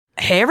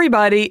Hey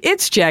everybody,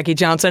 it's Jackie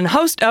Johnson,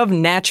 host of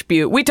Natch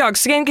Beaut. We talk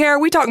skincare,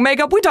 we talk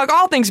makeup, we talk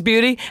all things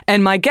beauty,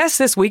 and my guest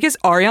this week is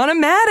Ariana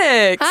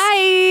Maddox.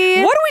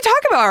 Hi. What do we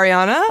talk about,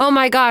 Ariana? Oh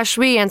my gosh,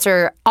 we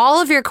answer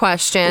all of your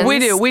questions. We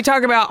do. We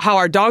talk about how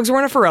our dogs were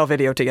in a Pharrell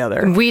video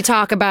together. We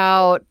talk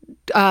about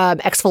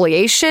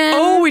exfoliation.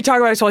 Oh, we talk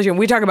about exfoliation.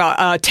 We talk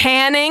about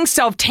tanning,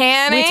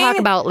 self-tanning. We talk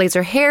about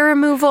laser hair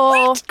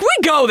removal. We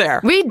go there.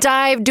 We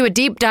do a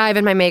deep dive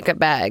in my makeup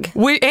bag.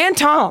 And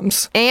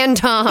Tom's. And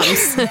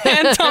Tom's.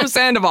 And Tom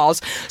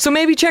Sandoval's. So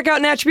maybe check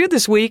out Natch Beaut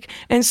this week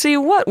and see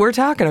what we're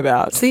talking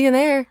about. See you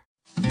there.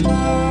 Feral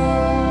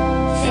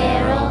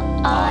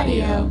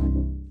Audio.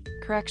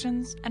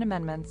 Corrections and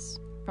amendments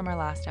from our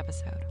last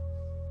episode.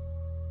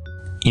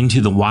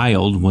 Into the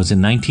Wild was a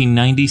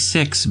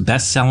 1996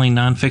 best-selling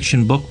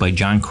nonfiction book by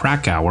John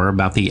Krakauer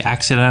about the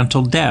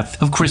accidental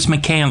death of Chris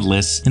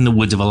McCandless in the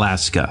woods of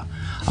Alaska.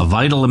 A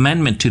vital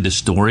amendment to the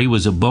story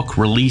was a book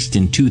released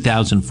in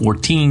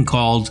 2014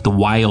 called The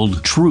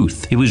Wild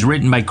Truth. It was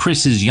written by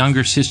Chris's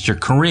younger sister,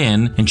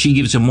 Corinne, and she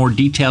gives a more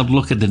detailed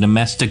look at the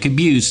domestic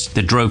abuse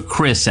that drove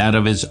Chris out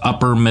of his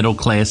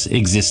upper-middle-class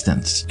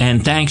existence.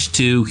 And thanks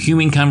to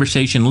Human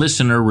Conversation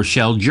listener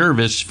Rochelle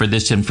Jervis for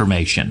this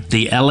information.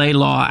 The LA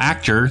Law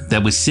actor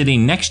that was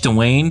sitting next to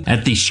Wayne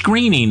at the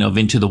screening of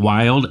Into the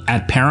Wild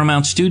at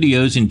Paramount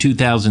Studios in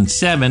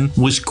 2007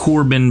 was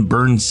Corbin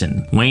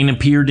Burnson. Wayne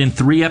appeared in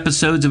 3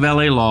 episodes of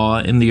LA Law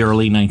in the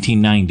early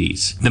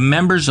 1990s. The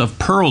members of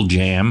Pearl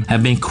Jam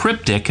have been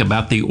cryptic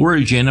about the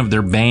origin of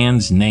their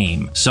band's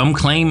name. Some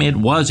claim it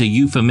was a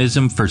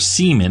euphemism for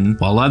semen,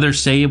 while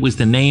others say it was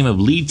the name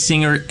of lead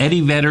singer Eddie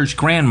Vedder's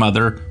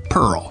grandmother,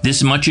 Pearl.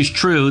 This much is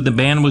true. The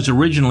band was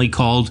originally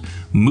called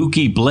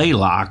Mookie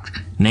Blaylock,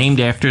 named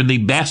after the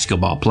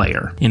basketball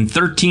player. In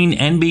 13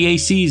 NBA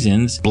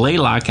seasons,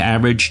 Blaylock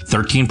averaged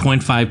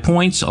 13.5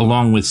 points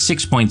along with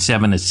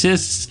 6.7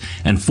 assists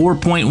and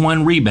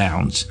 4.1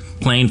 rebounds,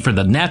 playing for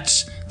the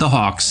Nets, the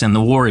Hawks, and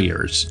the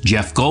Warriors.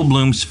 Jeff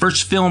Goldblum's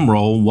first film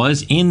role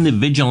was in the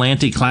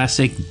vigilante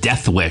classic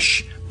Death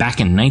Wish, back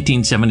in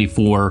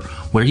 1974,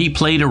 where he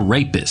played a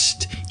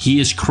rapist.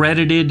 He is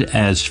credited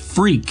as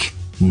Freak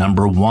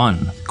Number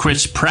 1.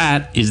 Chris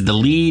Pratt is the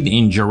lead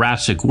in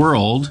Jurassic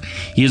World.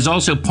 He is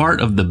also part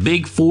of the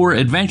Big Four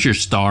adventure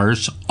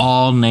stars,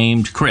 all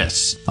named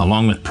Chris.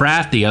 Along with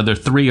Pratt, the other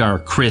 3 are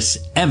Chris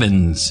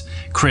Evans,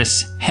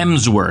 Chris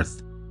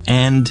Hemsworth,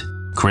 and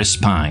Chris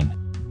Pine.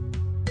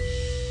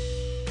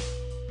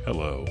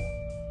 Hello.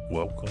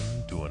 Welcome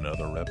to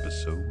another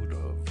episode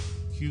of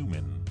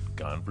Human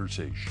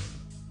Conversation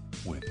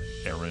with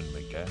Aaron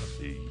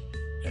McGathy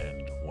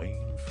and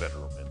Wayne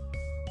Fetterman.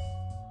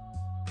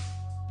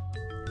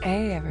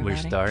 Hey, everybody.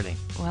 We're starting.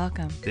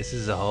 Welcome. This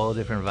is a whole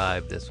different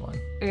vibe, this one.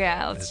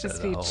 Yeah, let's This just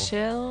is be a whole-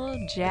 chill,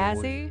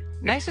 jazzy.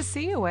 Nice to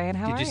see you, Wayne.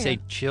 How are Did you say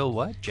chill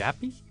what?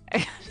 Jappy?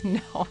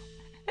 No.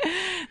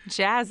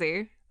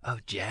 Jazzy. Oh,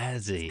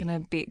 jazzy. Gonna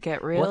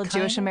get real What kind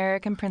Jewish of-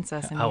 American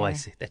princess in here. Oh, I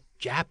see. That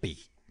jappy.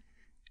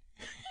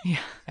 Yeah.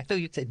 I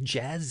thought you said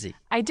jazzy.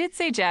 I did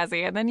say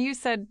jazzy, and then you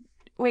said,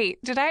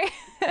 wait, did I?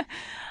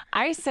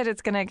 I said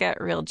it's gonna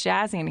get real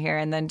jazzy in here,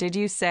 and then did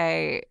you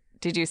say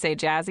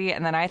jazzy?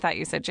 And then I thought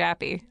you said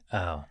jappy.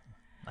 Oh,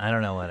 I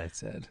don't know what I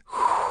said.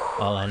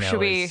 All I know Should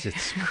we- is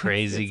it's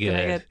crazy It's gonna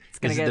good. get- it's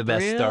gonna This is get the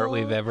best start real-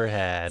 we've ever It's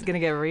had. gonna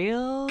get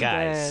real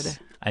Guys,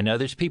 good. I know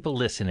there's people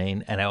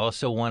listening, and I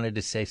also wanted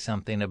to say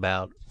something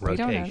about We don't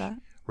know rotation. that.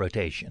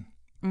 Rotation.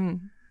 Mm.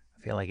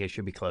 I feel like it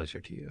should be closer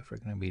to you if we're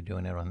going to be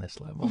doing it on this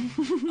level.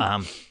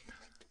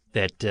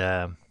 That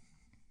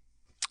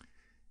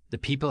the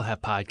people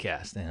have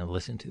podcasts and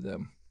listen to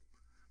them,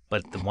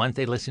 but the ones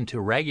they listen to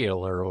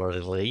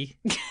regularly,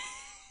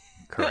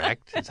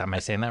 correct? Am I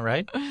saying that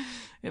right?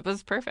 It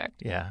was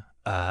perfect. Yeah.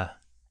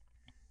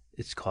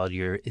 It's called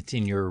it's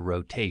in your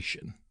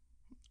rotation.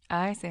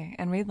 I see.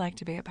 And we'd like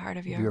to be a part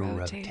of your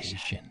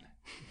rotation.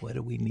 What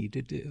do we need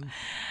to do?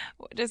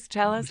 Just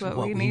tell us what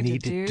we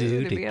need to do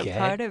to be a get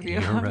part of in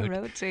your your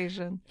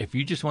rotation. If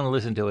you just want to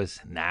listen to us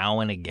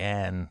now and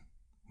again,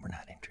 we're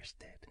not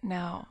interested.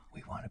 No,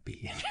 We want to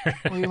be in your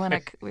we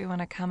want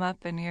to come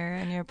up in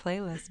your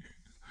playlist.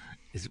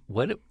 Is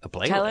what a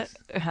playlist? Tell it.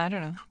 I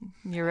don't know.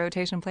 Your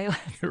rotation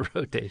playlist. Your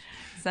rotation.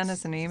 Send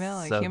us an email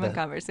like So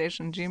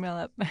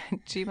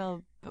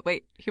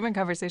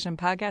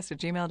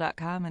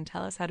humanconversationpodcast@gmail.com and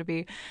tell us how to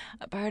be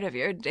a part of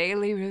your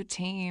daily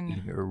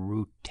routine. Your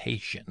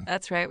rotation.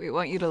 That's right. We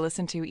want you to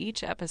listen to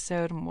each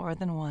episode more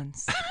than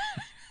once.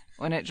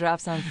 When it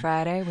drops on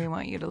Friday, we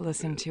want you to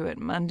listen to it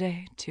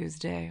Monday,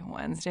 Tuesday,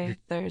 Wednesday,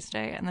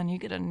 Thursday, and then you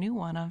get a new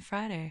one on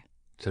Friday.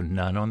 So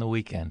none on the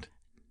weekend.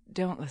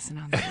 Don't listen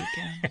on the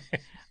weekend.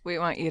 We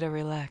want you to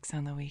relax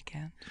on the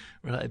weekend.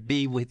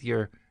 Be with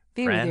your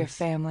Be friends with your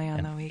family on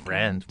and the weekend.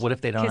 Friends. What if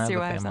they don't Kiss have your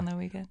a wives family? on the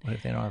weekend. What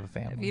if they don't have a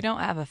family? If you don't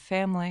have a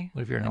family,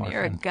 What if you're not then a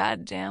you're a friend?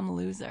 goddamn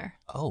loser.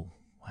 Oh,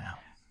 wow.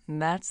 And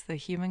that's the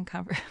human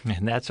conversation.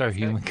 And that's our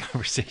human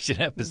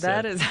conversation episode.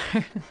 That is.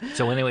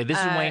 So anyway, this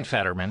is Wayne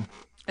Fetterman.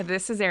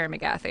 This is Aaron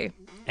McGathy.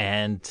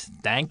 And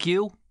thank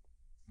you.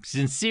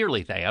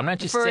 Sincerely thank you. I'm not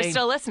just For saying.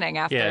 still listening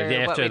after,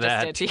 yeah, what after we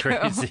that just did to you.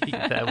 crazy.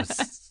 That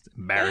was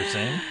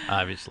Embarrassing,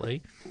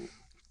 obviously.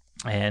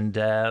 And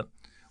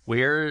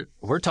we're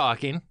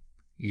talking.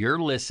 You're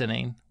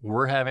listening.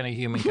 We're having a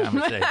human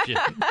conversation.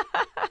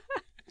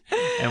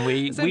 And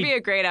This would be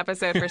a great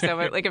episode for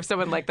someone, like if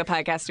someone liked the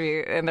podcast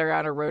and they're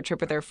on a road trip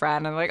with their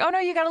friend and they're like, oh no,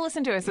 you got to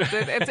listen to us.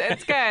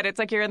 It's good. It's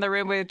like you're in the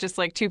room with just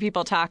like two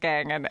people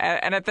talking. And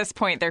at this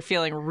point, they're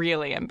feeling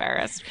really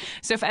embarrassed.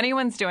 So if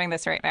anyone's doing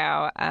this right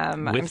now,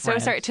 I'm so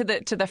sorry to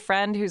the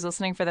friend who's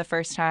listening for the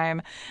first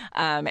time.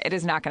 It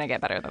is not going to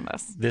get better than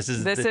this. This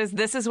is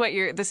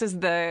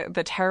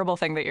the terrible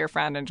thing that your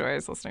friend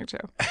enjoys listening to.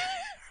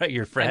 Right,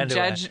 your friend.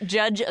 And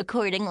judge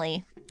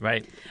accordingly.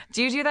 Right.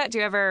 Do you do that? Do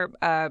you ever?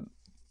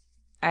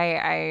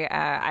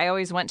 I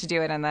always want to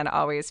do it and then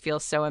always feel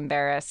so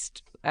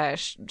embarrassed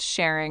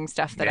sharing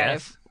stuff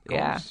that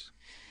Yes,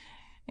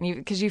 and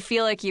because you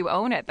feel like you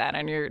own it then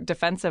and you're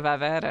defensive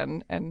of it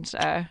and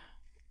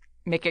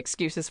make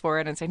excuses for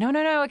it and say no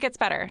it gets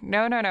better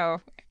no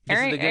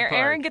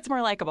Aaron gets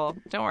more likable,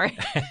 don't worry.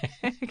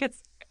 It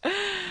gets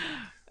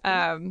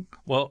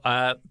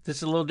this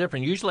is a little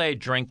different. Usually I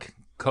drink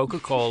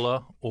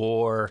Coca-Cola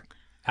or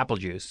apple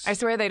juice. I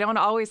swear they don't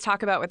always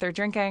talk about what they're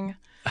drinking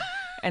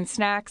and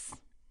snacks.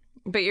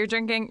 But you're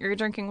drinking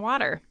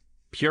water.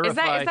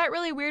 Purified. Is that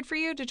really weird for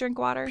you to drink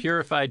water?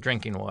 Purified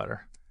drinking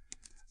water.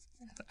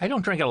 I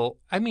don't drink it.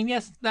 I mean,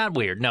 yes, not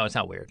weird. No, it's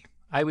not weird.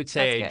 I would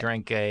say I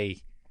drink a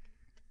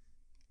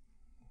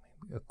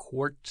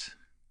quart. Is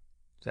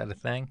that a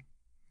thing?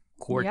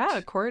 Quart. Yeah,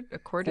 a quart is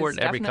every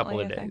definitely couple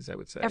of a thing. days, I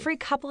would say. Every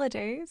couple of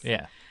days?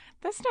 Yeah.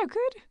 That's no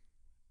good.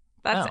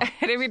 I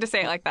didn't mean to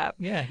say it like that.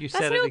 Yeah, you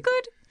That's said no it.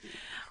 good.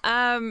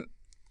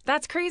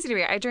 That's crazy to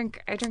me. I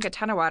drink a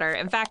ton of water.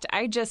 In fact,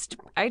 I just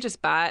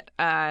bought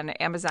on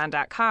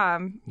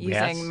Amazon.com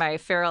using my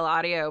Feral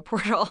Audio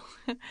portal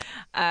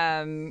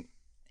a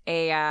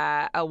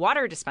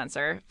water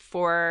dispenser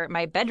for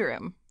my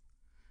bedroom.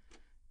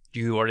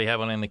 Do you already have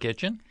one in the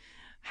kitchen?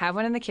 Have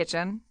one in the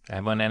kitchen.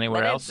 Have one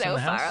anywhere else It's so in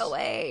the house? far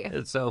away.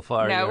 It's so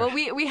far. No,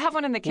 well, we have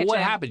one in the kitchen. Well,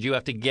 what happens? You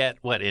have to get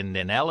in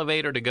an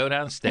elevator to go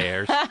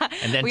downstairs,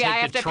 and then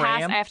take the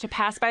tram. I have to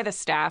pass by the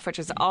staff, which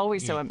is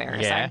always so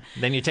embarrassing. Yeah.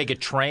 Then you take a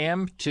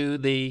tram to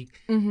the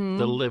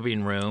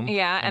living room.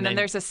 Yeah, and then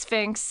there's a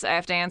Sphinx. I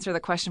have to answer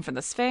the question from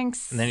the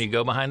Sphinx. And then you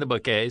go behind the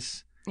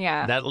bookcase.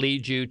 Yeah. That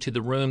leads you to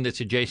the room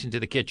that's adjacent to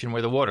the kitchen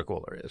where the water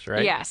cooler is,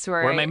 right? Yes.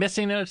 Or am I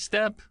missing a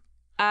step?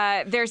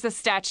 There's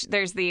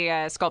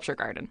the sculpture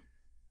garden.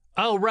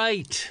 Oh,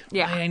 right.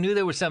 Yeah. I knew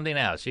there was something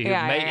else.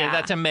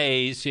 That's a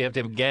maze. You have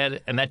to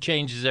get, and that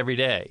changes every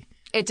day.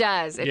 It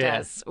does. It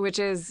does, which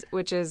is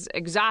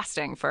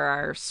exhausting for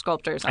our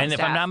sculptors on and staff.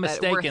 If I'm not but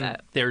worth mistaken,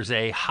 it. there's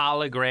a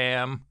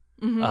hologram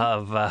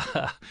of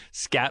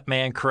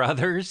Scatman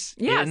Crothers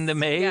in the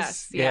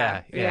maze.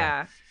 Yes.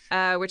 Yeah.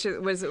 Which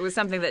was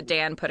something that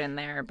Dan put in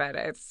there, but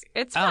it's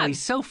fun. Oh,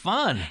 he's so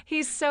fun.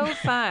 He's so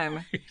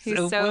fun.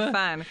 He's so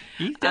fun.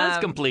 He does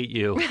complete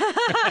you.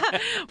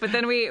 But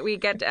then we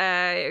get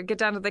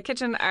down to the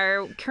kitchen.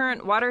 Our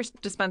current water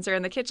dispenser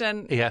in the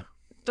kitchen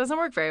doesn't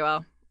work very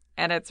well,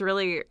 and it's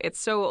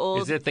so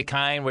old. Is it the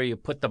kind where you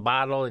put the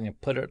bottle and you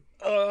put it,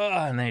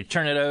 and then you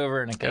turn it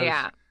over and it goes?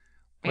 Yeah.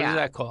 What is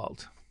that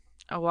called?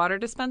 A water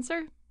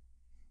dispenser?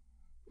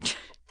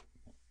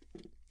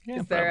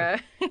 Yeah,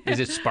 Is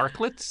it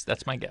Sparklets?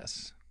 That's my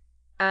guess.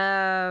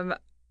 I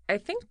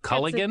think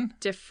Culligan? That's a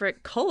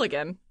different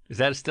Culligan. Is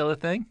that still a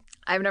thing?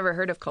 I've never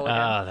heard of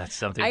Culligan. Oh, that's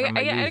something. I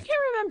can't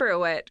remember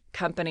what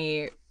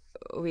company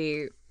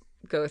we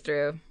go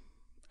through.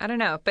 I don't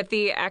know, but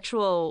the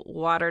actual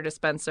water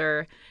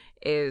dispenser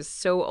is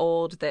so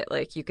old that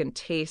like you can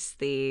taste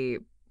the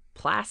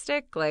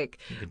plastic. Like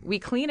we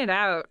clean it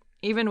out,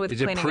 even with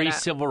cleaning it out. Is it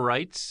pre-civil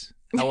rights?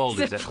 How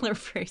old is it?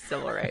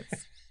 Pre-civil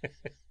rights.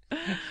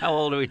 How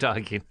old are we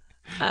talking?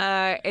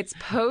 It's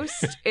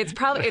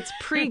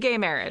pre-gay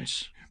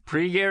marriage.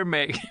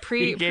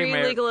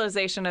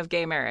 Pre-legalization of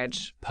gay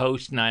marriage.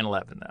 Post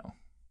 9/11, though.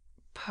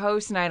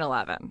 Post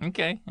 9/11.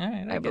 Okay, all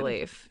right. I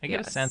believe. I get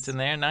a sense in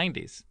there.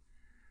 90s.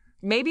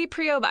 Maybe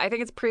pre-Obama. I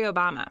think it's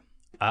pre-Obama.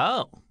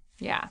 Oh.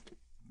 Yeah.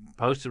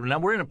 Now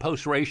we're in a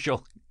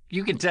post-racial.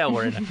 You can tell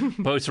we're in a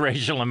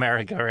post-racial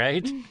America,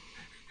 right?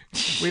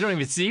 We don't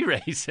even see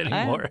race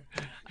anymore.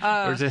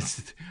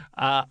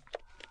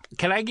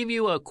 Can I give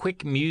you a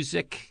quick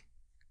music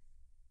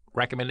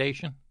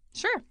recommendation?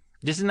 Sure.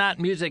 This is not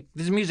music.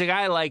 This is music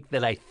I like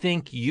that I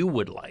think you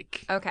would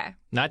like. Okay.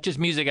 Not just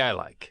music I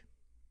like.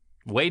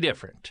 Way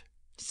different.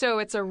 So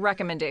it's a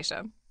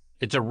recommendation.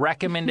 It's a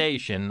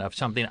recommendation of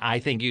something I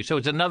think you... So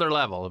it's another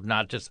level of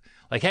not just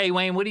like, hey,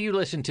 Wayne, what do you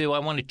listen to? I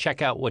want to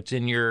check out what's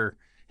in your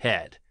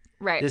head.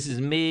 Right. This is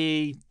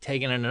me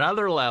taking it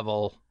another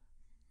level.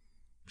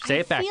 Say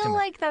it back to me. I feel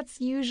like that's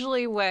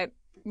usually what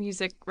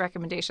music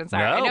recommendations are.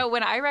 No. I know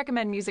when I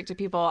recommend music to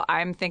people,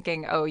 I'm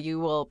thinking, oh,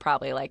 you will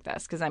probably like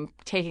this because I'm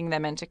taking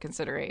them into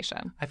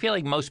consideration. I feel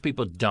like most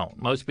people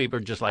don't. Most people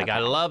are just like, I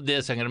love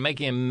this. I'm going to make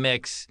you a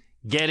mix.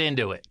 Get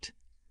into it.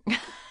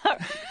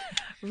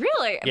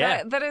 Really?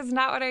 Yeah. That is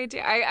not what I do.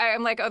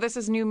 I'm like, oh, this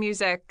is new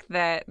music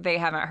that they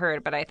haven't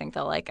heard, but I think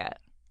they'll like it.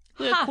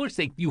 Of course,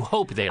 you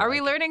hope they Are like we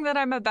it. learning that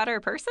I'm a better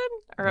person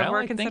or a Well, more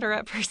I think-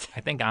 considerate person?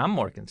 I think I'm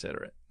more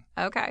considerate.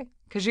 Okay.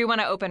 Because you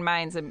want to open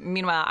minds, and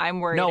meanwhile, I'm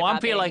worried No, about I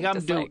feel like being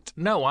I'm doing. disliked.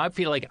 No, I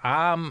feel like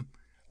I'm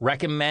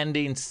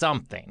recommending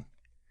something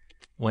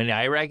when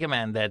I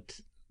recommend that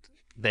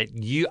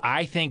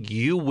I think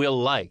you will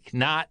like,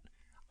 not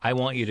I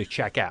want you to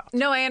check out.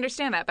 No, I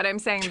understand that, but I'm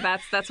saying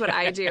that's what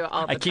I do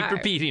all the I keep time.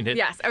 repeating it.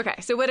 Yes. Okay.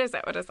 So what is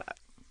it? What is that?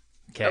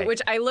 Okay.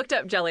 Which I looked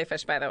up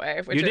jellyfish, by the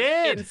way. Which You is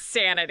did?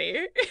 insanity.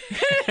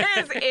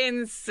 It's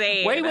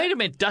insane. Wait a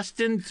minute.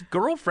 Dustin's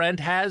girlfriend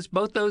has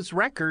both those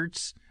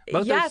records,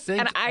 both Yes, those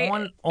things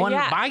and on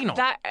yeah,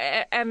 vinyl,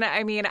 and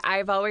I mean,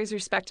 I've always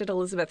respected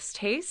Elizabeth's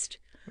taste,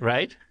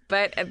 right?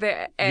 but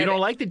You don't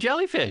like the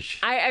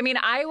jellyfish. I mean,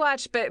 I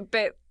watch, but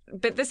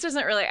this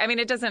doesn't really. I mean,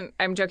 it doesn't.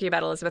 I'm joking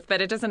about Elizabeth,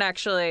 but it doesn't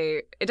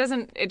actually. It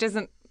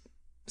doesn't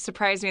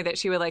surprise me that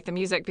she would like the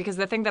music, because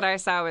the thing that I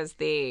saw was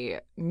the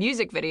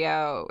music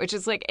video, which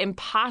is like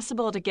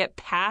impossible to get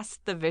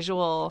past the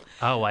visual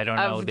Oh, I don't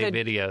know of the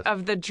videos.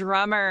 of the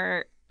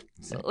drummer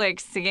like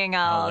singing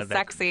all that-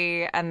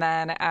 sexy, and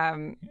then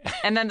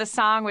the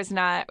song was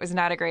not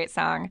a great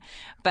song,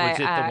 but Was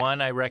it the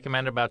one I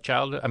recommended about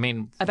childhood? I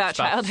mean, about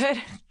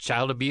childhood.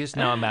 child abuse?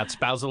 No, about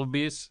spousal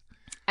abuse.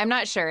 I'm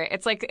not sure.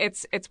 It's like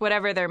it's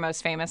whatever their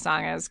most famous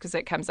song is, because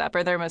it comes up,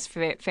 or their most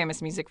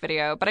famous music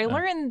video. But I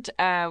learned,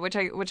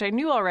 which I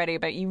knew already,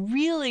 but you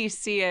really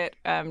see it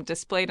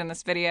displayed in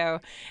this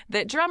video,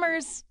 that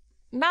drummers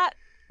not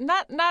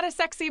a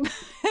sexy,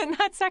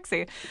 not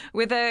sexy.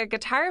 With a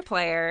guitar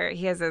player,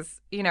 he has his,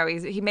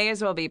 he may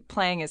as well be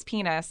playing his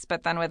penis,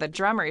 but then with a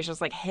drummer, he's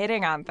just like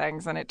hitting on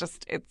things, and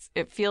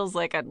it feels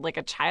like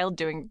a child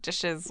doing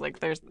dishes. Like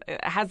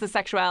it has the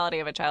sexuality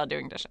of a child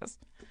doing dishes.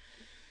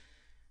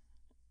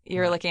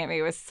 You're looking at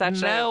me with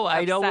such No, a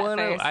I don't upset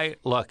want face.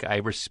 to. Look, I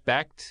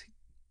respect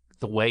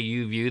the way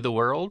you view the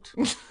world.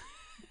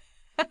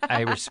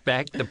 I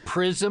respect the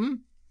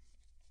prism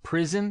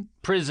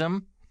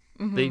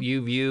that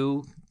you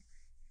view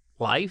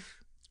life.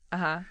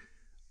 Uh-huh.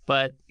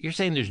 But you're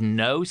saying there's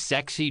no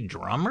sexy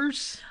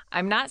drummers?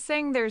 I'm not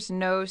saying there's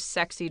no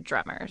sexy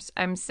drummers.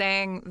 I'm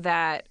saying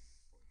that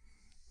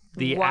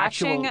The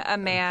watching actual a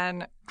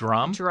man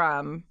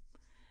drum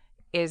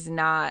is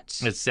not,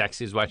 as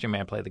sexy as watching a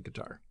man play the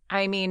guitar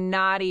I mean,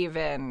 not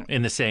even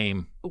in the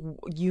same.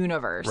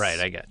 universe. Right,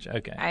 I got you.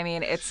 Okay, I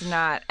mean, it's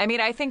not. I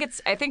mean, I think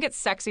it's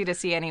sexy to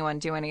see anyone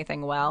do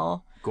anything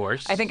well. of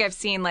course. I think I've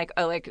seen like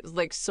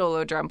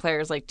solo drum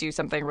players like do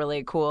something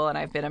really cool, and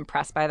I've been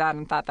impressed by that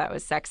and thought that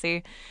was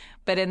sexy.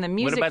 But in the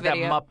music What about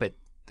video, that Muppet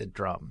that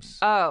drums?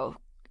 oh,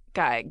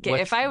 God,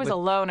 if I was what-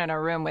 alone in a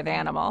room with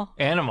Animal,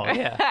 Animal,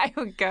 yeah. I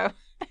would go.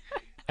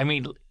 I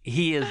mean,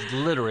 he is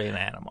literally an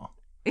animal.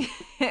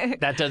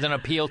 That doesn't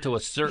appeal to a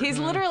certain. He's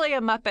literally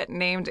a Muppet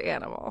named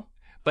Animal.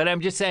 But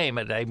I'm just saying,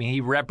 he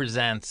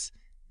represents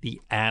the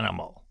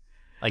animal.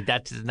 Like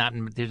that's not.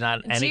 There's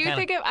not any. Do you kind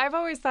think I've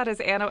always thought of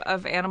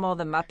Animal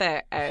the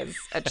Muppet as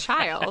a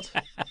child?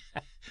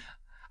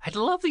 I'd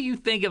love that you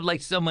think of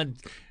like someone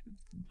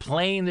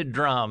playing the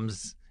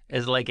drums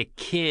as like a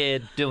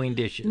kid doing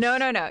dishes. No.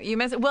 You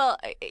well,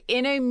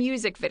 in a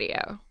music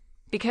video,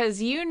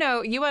 because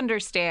you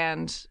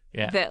understand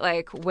that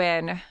like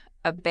when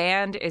a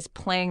band is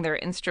playing their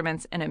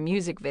instruments in a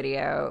music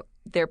video,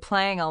 they're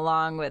playing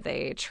along with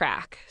a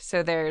track.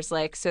 So there's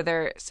like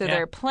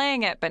they're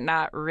playing it but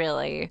not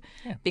really,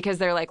 because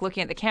they're like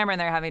looking at the camera and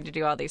they're having to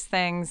do all these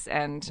things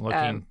and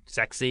Looking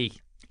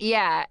sexy.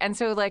 yeah, and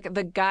so like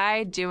the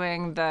guy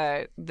doing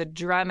the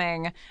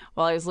drumming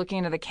while he's looking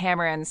into the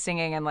camera and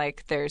singing, and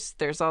like there's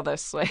all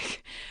this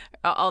like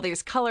all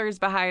these colors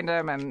behind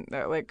him, and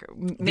like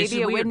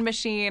maybe a weird. wind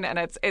machine, and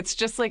it's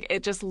just like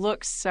it just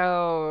looks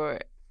so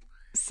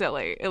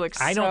silly. It looks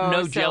I don't so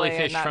know silly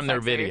jellyfish and not from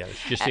their sexy.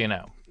 videos, just so you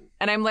know.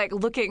 And I'm like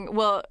looking.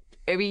 Well,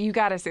 I mean, you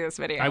got to see this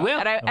video. I will.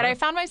 And I I will.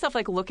 found myself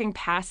like looking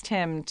past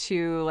him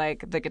to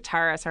like the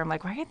guitarist, or I'm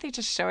like, why aren't they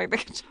just showing the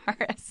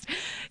guitarist?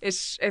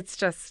 It's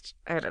just,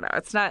 I don't know.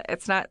 It's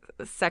not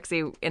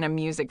sexy in a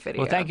music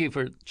video. Well, thank you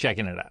for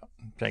checking it out.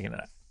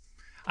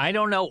 I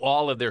don't know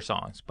all of their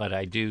songs, but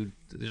I do.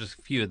 There's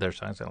a few of their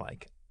songs I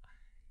like.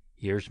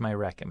 Here's my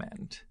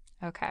recommend.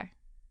 Okay.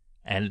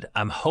 And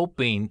I'm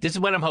hoping, this is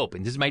what I'm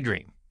hoping. This is my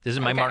dream. This is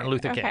my Okay, Martin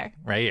Luther King okay.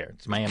 right here.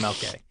 It's my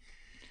MLK.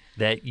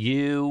 That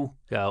you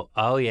go,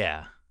 oh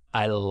yeah,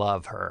 I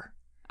love her.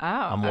 Oh,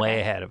 I'm way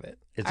ahead of it.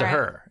 It's All a right.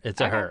 her. It's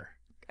a Okay. her.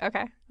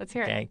 Okay, let's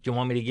hear Okay. Do you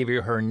want me to give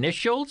you her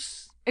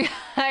initials? it.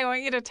 I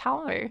want you to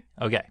tell me.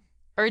 Okay.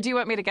 Or do you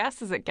want me to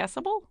guess? Is it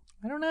guessable?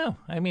 I don't know.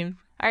 I mean,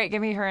 All right,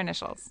 give me her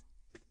initials.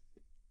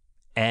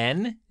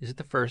 N is it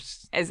the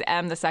first? Is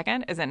M the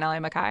second? Is it Nellie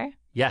Mackay?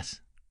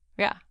 Yes.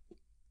 Yeah.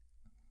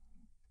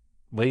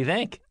 What do you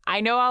think?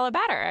 I know all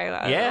about her. I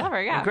love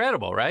her, yeah.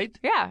 Incredible, right?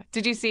 Yeah.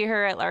 Did you see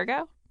her at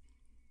Largo?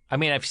 I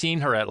mean, I've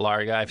seen her at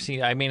Largo. I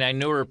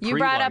knew her You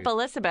brought up pre-Largo.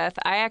 Elizabeth.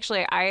 I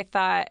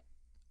thought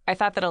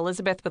that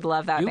Elizabeth would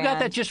love that You band. got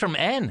that just from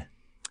N.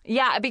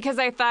 Yeah, because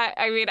I thought,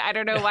 I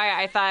don't know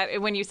why I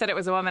thought when you said it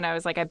was a woman, I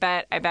was like, I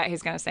bet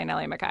he's going to say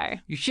Nellie McKay.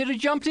 You should have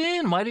jumped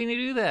in. Why didn't you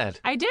do that?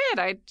 I did.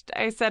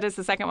 I said, is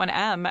the second one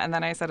M? And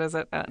then I said, is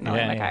it Nellie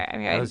McKay?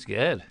 Yeah. That was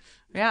good.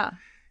 Yeah.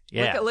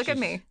 Yeah. Look at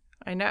me.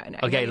 I know.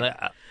 Okay,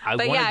 I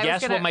want to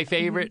guess what my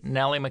favorite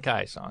Nellie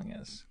McKay song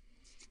is.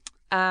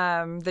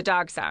 The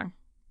dog song.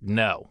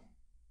 No.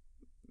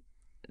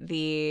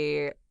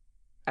 The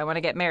I Want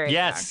to Get Married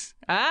Yes.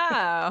 song.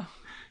 Oh.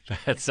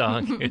 That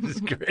song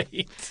is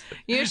great.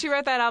 You know, she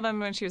wrote that album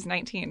when she was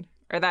 19.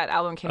 Or that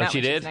album came out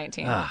when she was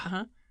 19.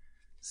 Ah.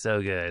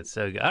 So good.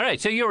 All right,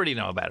 so you already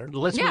know about her.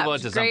 Let's move on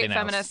to something great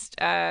feminist.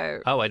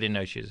 else. I didn't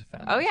know she was a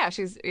feminist. Oh, yeah,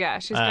 she's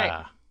great.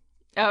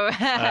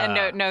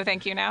 Oh, no,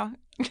 thank you now.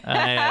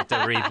 I have to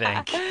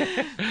rethink.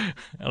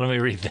 Let me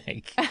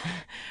rethink.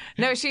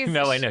 No, she's...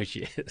 No, I know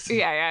she is.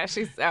 Yeah,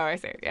 she's... Oh, I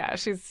see. Yeah,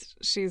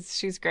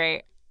 she's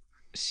great.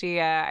 She,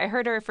 I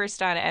heard her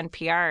first on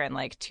NPR in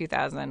like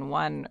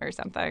 2001 or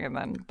something, and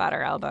then bought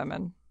her album,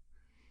 and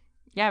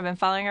yeah, I've been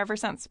following her ever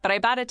since. But I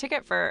bought her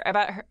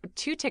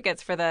 2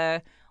 tickets for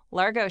the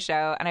Largo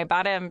show, and I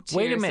bought him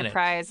to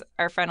surprise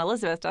our friend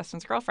Elizabeth,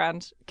 Dustin's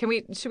girlfriend.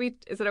 Is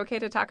it okay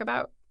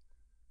to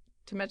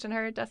mention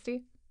her,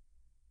 Dusty?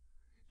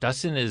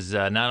 Dustin is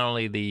not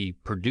only the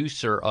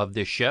producer of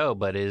this show,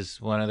 but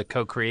is one of the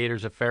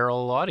co-creators of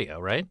Feral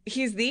Audio, right?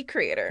 He's the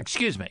creator.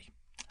 Excuse me.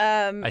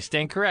 I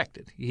stand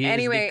corrected. He is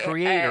the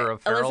creator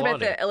of Feral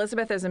Audio.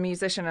 Elizabeth is a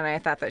musician, and I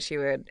thought that she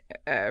would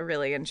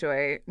really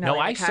enjoy Nellie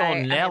I McKay, saw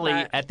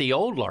Nellie at the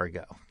old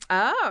Largo.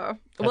 Oh,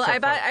 well,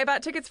 I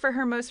bought tickets for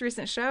her most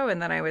recent show,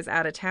 and then I was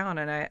out of town,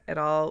 and I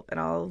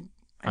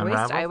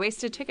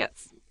wasted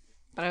tickets,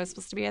 but I was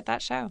supposed to be at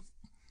that show.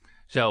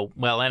 So,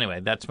 well,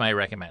 anyway, that's my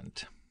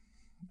recommend.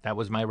 That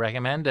was my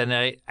recommend,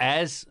 and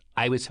as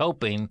I was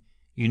hoping,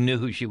 you knew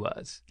who she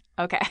was.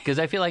 Okay. Because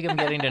I feel like I'm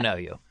getting to know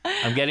you.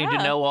 I'm getting to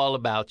know all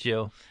about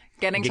you.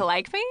 Getting to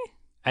like me?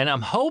 And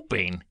I'm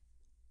hoping.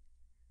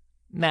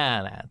 It's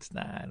not.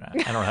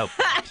 I don't hope.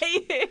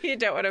 You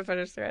don't want to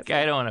finish the rest.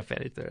 I don't want to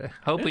finish the rest.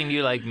 Hoping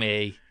you like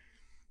me.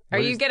 Are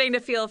you getting to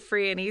feel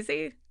free and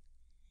easy?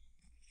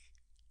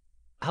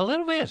 A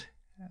little bit.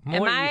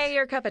 Am I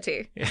your cup of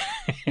tea?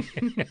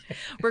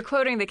 We're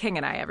quoting The King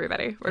and I,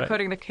 everybody. We're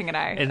quoting The King and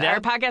I. Our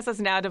podcast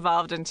has now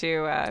devolved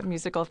into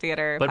musical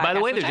theater. But by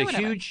the way, there's a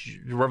huge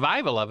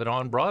revival of it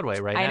on Broadway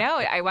right now. I know.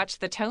 I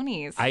watched the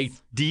Tonys. I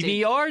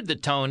DVR'd the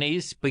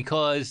Tonys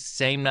because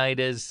same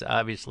night as,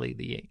 obviously,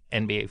 the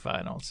NBA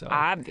Finals. So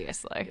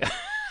obviously.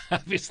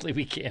 Obviously,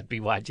 we can't be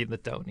watching the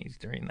Tonys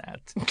during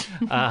that.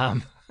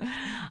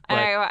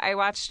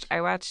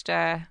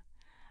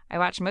 I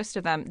watched most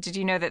of them. Did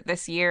you know that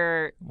this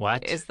year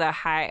is the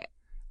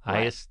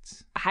highest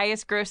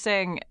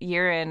grossing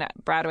year in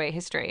Broadway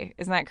history?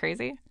 Isn't that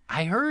crazy?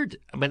 I heard,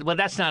 but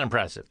that's not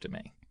impressive to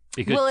me.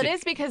 It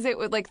is because it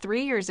was like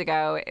 3 years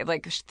ago,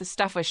 the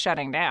stuff was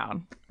shutting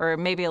down, or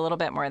maybe a little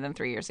bit more than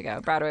 3 years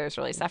ago. Broadway was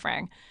really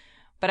suffering.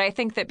 But I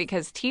think that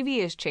because TV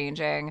is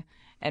changing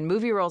and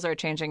movie roles are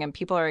changing and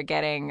people are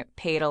getting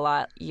paid a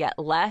lot yet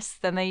less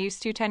than they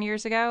used to 10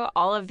 years ago,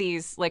 all of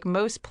these, like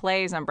most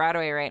plays on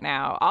Broadway right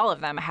now, all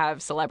of them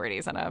have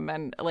celebrities in them,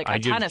 and like a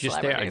ton of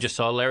celebrities. I just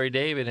saw Larry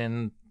David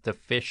in The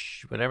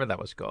Fish, whatever that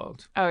was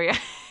called. Oh, yeah.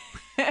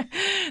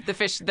 The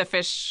fish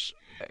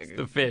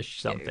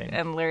something.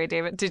 And Larry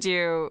David. Do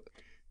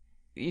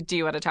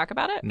you want to talk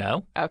about it?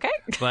 No. Okay.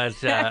 But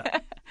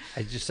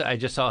I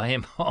just saw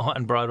him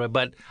on Broadway.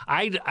 But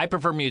I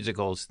prefer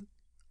musicals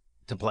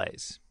to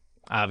plays.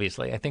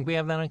 Obviously, I think we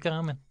have that in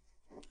common.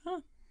 Huh.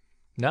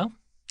 No?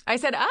 I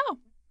said, oh.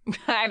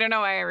 I don't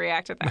know why I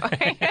reacted that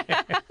way.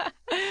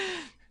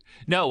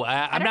 No,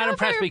 I'm not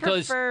impressed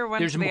because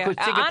there's a ticket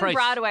price. On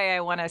Broadway,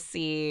 I want to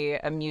see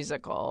a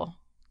musical,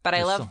 but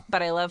I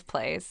love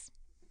plays.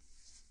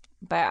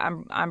 But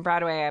on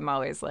Broadway, I'm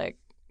always like,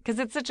 because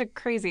it's such a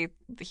crazy,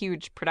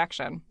 huge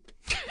production.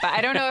 But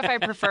I don't know if I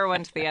prefer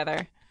one to the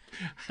other.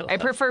 I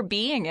prefer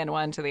being in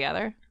one to the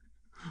other.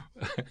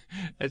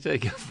 That's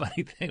like a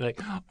funny thing.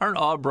 Like, aren't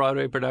all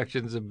Broadway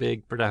productions a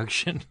big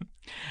production?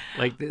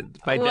 By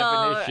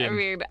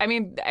definition. I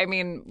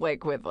mean,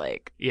 like with the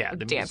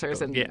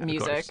dancers musical. And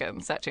music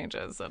and set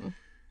changes, and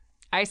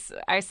I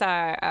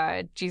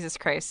saw Jesus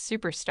Christ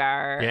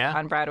Superstar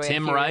on Broadway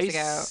Tim a few Rice, years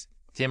ago.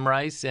 Tim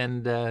Rice,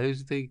 and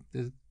who's the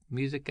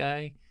music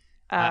guy?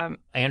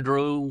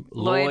 Andrew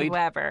Lloyd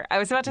Webber. I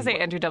was about to say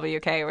Andrew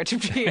WK, which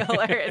would be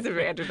hilarious if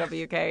Andrew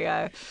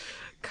WK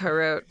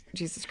co-wrote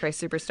Jesus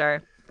Christ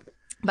Superstar.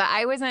 But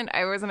I wasn't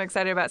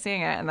excited about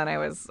seeing it, and then I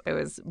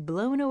was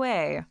blown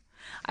away.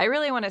 I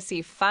really want to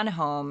see Fun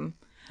Home.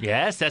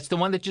 Yes, that's the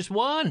one that just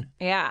won.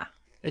 Yeah.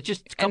 It's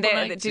just a couple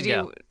nights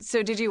ago.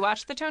 Did you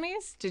watch the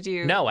Tonys? Did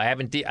you? No, I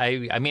haven't.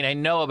 I mean, I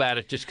know about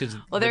it just because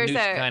the news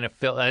kind of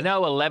I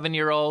know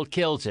 11-year-old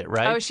kills it,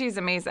 right? Oh, she's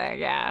amazing.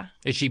 Yeah.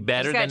 Is she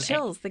better than? She's got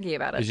chills thinking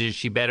about it. Is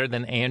she better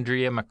than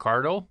Andrea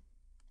McArdle?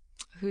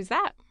 Who's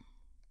that?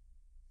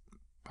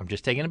 I'm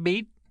just taking a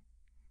beat.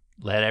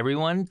 Let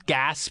everyone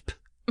gasp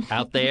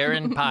out there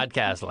in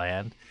podcast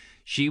land.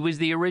 She was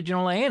the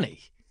original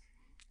Annie.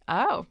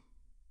 Oh.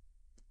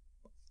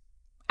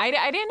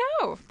 I didn't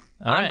know. All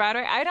On right.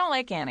 Broadway, I don't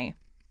like Annie.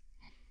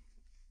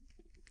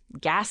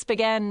 Gasp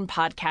again,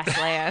 podcast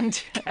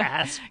land.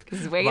 Gasp.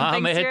 Because Wayne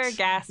thinks you're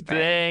gasping.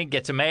 Then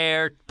get some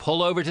air,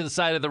 pull over to the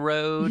side of the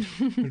road,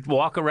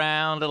 walk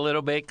around a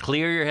little bit,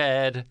 clear your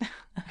head.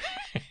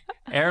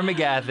 Erin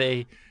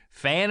McGathy,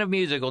 fan of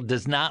musical,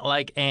 does not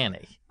like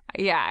Annie.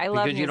 Yeah, I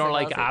love Because you don't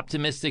like musicals.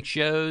 optimistic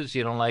shows.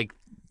 You don't like.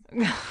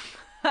 You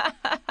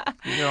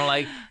don't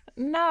like.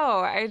 No,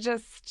 I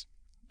just.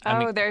 I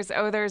mean-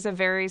 there's a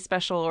very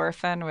special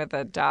orphan with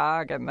a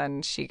dog, and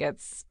then she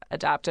gets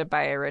adopted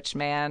by a rich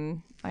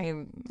man. I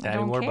Daddy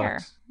don't Warbucks. care.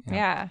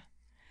 Yeah.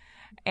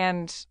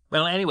 And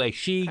Well, anyway,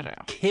 she I don't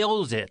know.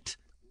 kills it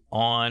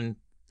on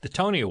the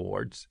Tony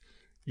Awards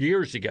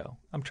years ago.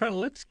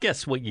 Let's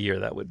guess what year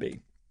that would be.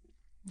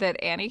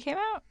 that Annie came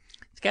out?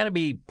 It's got to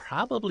be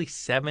probably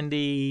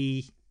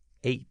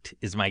 78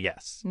 is my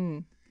guess. Hmm.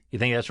 You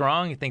think that's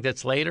wrong? You think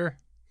that's later?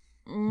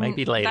 Might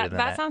be later than that.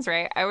 That sounds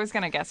right. I was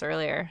going to guess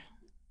earlier.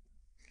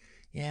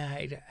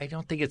 Yeah, I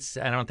don't think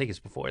it's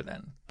before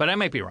then. But I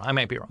might be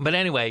wrong. But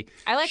anyway,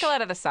 I like a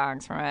lot of the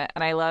songs from it,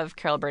 and I love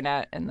Carol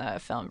Burnett in the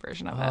film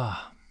version of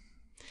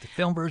it. the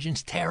film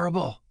version's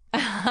terrible.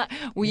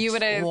 Well, you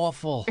would It's have.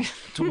 awful.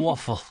 It's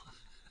awful.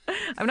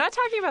 I'm not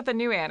talking about the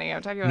new Annie.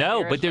 I'm talking about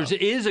No, the but there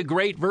original. is a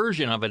great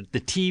version of it, the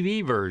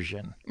TV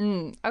version.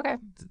 Okay,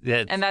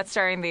 and that's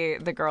starring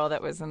the girl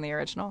that was in the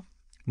original.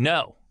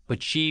 No,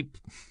 but she.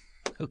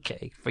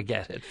 Okay,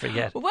 forget it.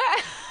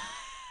 What?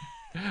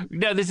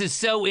 No, this is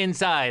so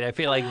inside. I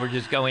feel like we're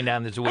just going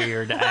down this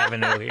weird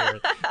avenue here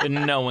that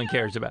no one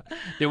cares about.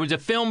 There was a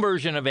film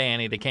version of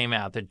Annie that came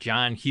out that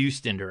John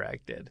Huston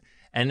directed.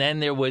 And then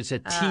there was a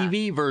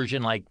TV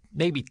version like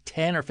maybe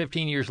 10 or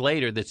 15 years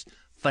later that's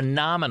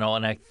phenomenal.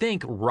 And I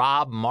think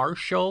Rob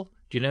Marshall,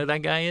 do you know who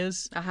that guy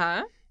is?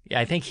 Uh-huh. Yeah,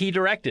 I think he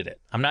directed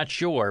it. I'm not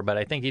sure, but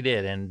I think he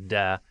did. And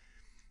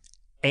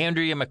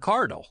Andrea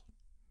McArdle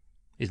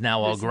is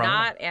now all It's grown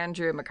not up.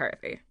 Andrew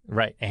McCarthy.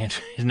 Right.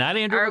 It's not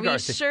Andrew Are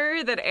McCarthy. we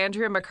sure that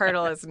Andrew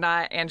McCardle is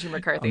not Andrew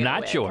McCarthy? I'm in a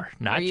not wig? sure.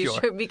 Not Are you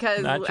sure.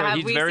 Because Not sure. have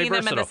He's we very seen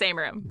them in versatile. the same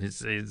room?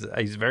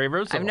 He's very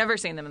versatile. I've never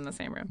seen them in the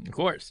same room. Of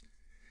course.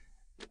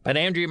 But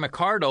Andrea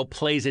McArdle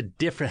plays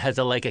has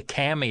a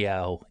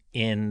cameo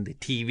in the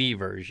TV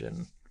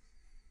version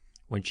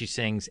when she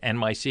sings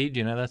NYC. Do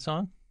you know that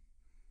song?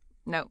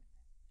 No.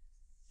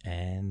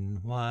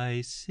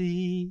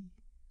 NYC,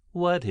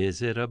 what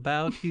is it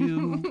about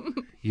you?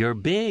 You're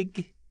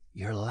big,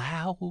 you're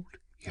loud,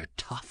 you're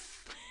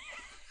tough.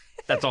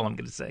 That's all I'm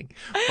going to sing.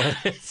 But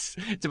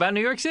it's about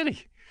New York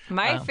City.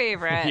 My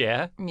favorite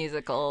yeah.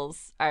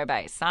 musicals are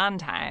by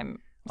Sondheim.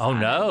 Oh,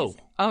 no.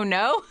 Oh,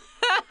 no?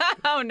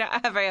 Oh, no.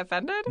 Have I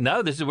offended?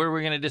 No, this is where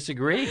we're going to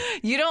disagree.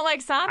 You don't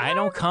like Sondheim? I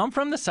don't come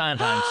from the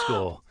Sondheim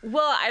school.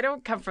 Well, I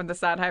don't come from the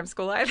Sondheim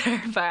school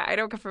either, but I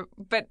don't come from.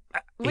 But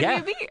what Yeah,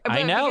 do you mean?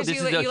 I know. Because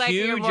This you is like- a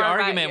you're huge more about-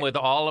 argument with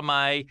all of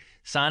my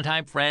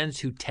Sondheim friends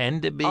who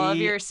tend to be all of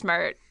your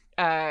smart,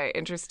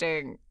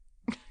 interesting.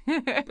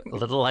 a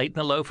little light in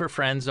the loafer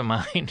friends of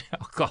mine.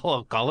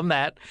 I'll call them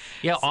that.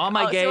 Yeah, all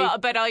my gay.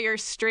 But all your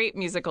straight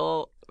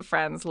musical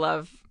friends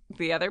love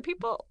the other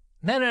people.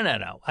 No.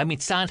 I mean,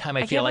 Sondheim,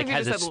 I feel can't like believe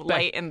has you a just said special.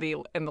 light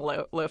in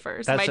the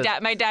loafers.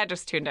 That's My dad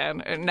just tuned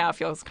in and now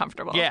feels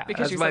comfortable. Yeah,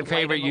 because that's you my said light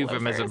favorite in the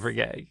euphemism loafers. for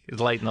gay. Is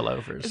light in the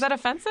loafers. Is that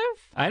offensive?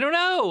 I don't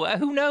know.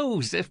 Who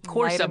knows? Of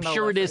course, Light I'm in the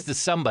sure it is loafers.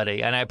 to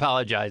somebody, and I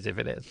apologize if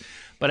it is.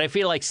 But I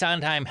feel like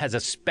Sondheim has a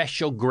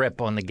special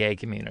grip on the gay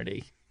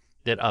community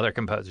that other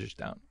composers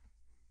don't.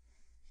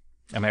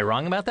 Am I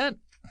wrong about that?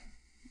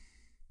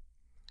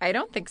 I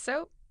don't think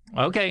so.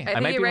 Okay, I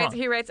think might he be writes.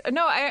 wrong. He writes.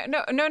 No.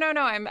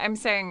 I'm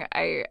saying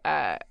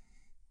I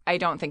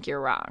don't think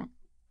you're wrong.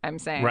 I'm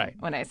saying Right.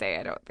 when I say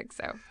I don't think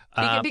so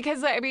Uh,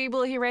 because I mean,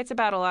 well, he writes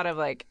about a lot of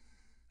like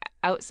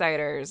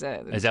outsiders.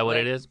 Is that what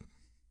it is?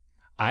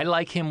 I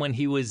like him when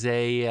he was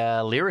a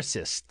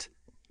lyricist.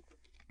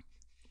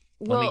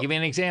 Let me Well, give you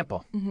an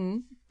example.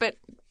 but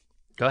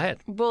Go ahead.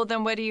 well,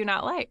 then what do you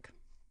not like?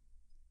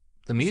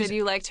 The You music. said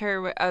you liked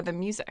her the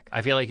music.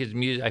 I feel like his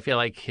music. I feel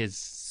like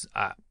his.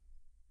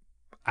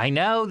 I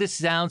know this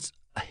sounds.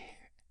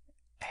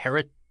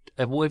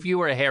 If you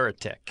were a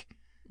heretic,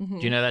 do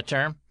you know that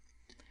term?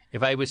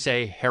 If I would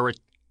say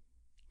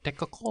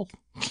heretical,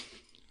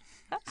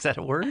 is that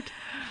a word?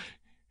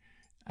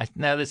 I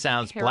know this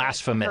sounds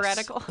blasphemous.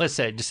 heretical? Let's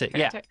say, just say,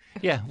 Heretic.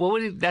 yeah. Well,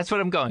 that's what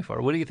I'm going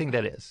for. What do you think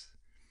that is?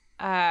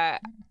 I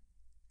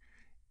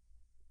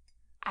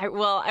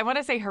want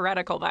to say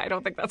heretical, but I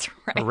don't think that's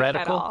right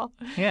Heretical? at all.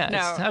 Yeah.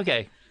 No. It's,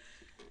 okay.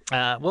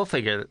 We'll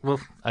figure. We'll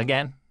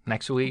again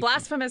next week.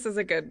 Blasphemous is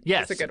a good.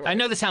 Yes, is a good word. I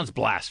know this sounds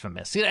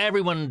blasphemous.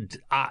 Everyone,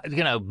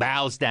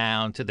 bows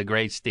down to the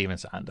great Stephen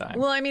Sondheim.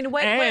 Well, I mean,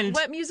 And-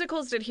 what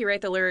musicals did he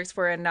write the lyrics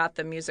for and not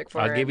the music for?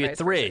 I'll and give you vice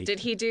three. versa? Did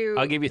he do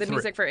I'll give you the three.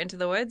 music for Into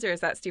the Woods, or is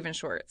that Stephen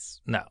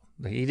Schwartz? No,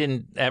 he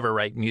didn't ever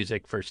write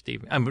music for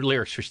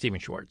lyrics for Stephen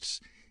Schwartz.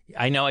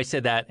 I know I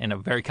said that in a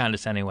very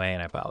condescending way,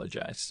 and I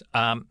apologize.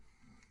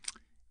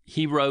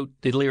 He wrote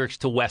the lyrics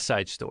to West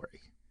Side Story.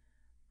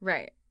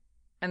 Right.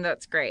 And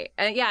that's great.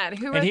 And and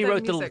who wrote And he the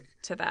wrote the- music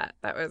to that?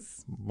 That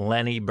was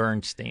Lenny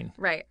Bernstein.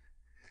 right.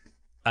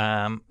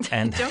 And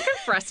Don't get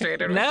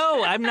frustrated. with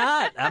no, I'm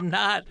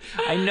not.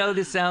 I know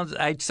this sounds.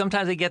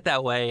 Sometimes I get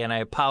that way, and I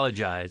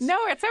apologize. No,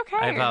 it's okay.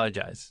 I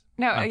apologize.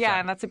 No, I'm yeah, sorry.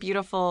 and that's a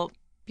beautiful,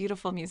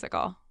 beautiful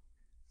musical.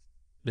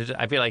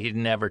 I feel like he'd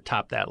never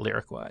top that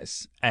lyric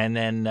wise. And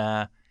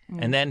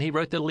then he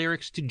wrote the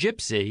lyrics to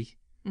Gypsy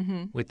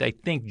with I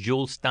think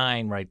Jules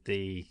Stein wrote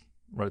the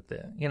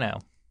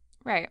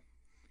Right.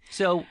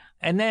 So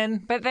and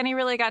then But then he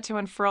really got to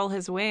unfurl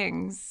his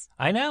wings.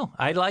 I know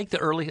I like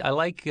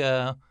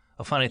A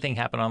Funny Thing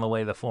Happened on the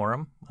Way to the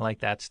Forum. I like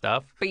that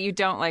stuff. But you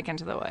don't like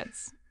Into the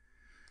Woods.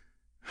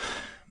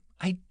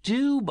 I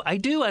do. I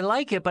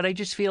like it, but I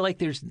just feel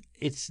like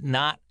it's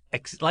not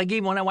like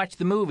even when I watched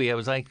the movie, I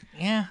was like,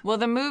 yeah. Well,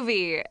 the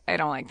movie, I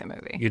don't like the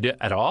movie. You do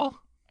at all?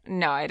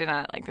 No, I did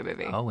not like the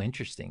movie. Oh,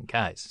 interesting,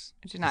 guys.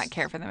 I did not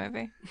care for the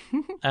movie.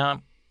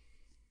 Um,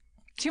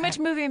 Too much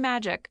movie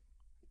magic.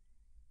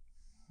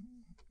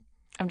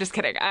 I'm just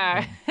kidding.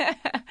 I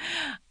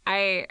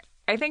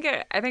think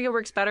it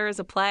works better as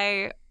a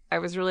play. I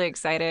was really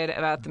excited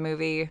about the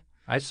movie.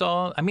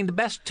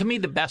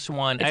 the best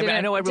one. I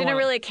know everyone didn't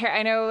really care.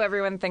 I know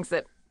everyone thinks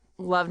that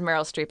loved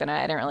Meryl Streep in it.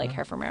 I didn't really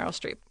care for Meryl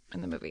Streep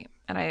in the movie,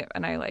 and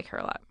I like her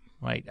a lot.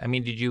 Right.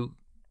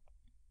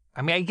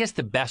 I guess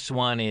the best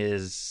one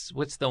is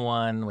what's the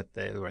one with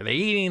where they're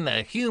eating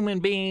the human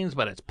beings,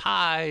 but it's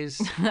pies.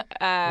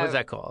 What's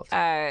that called?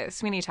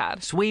 Sweeney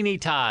Todd. Sweeney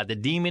Todd, the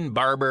Demon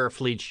Barber of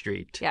Fleet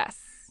Street. Yes.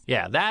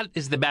 Yeah, that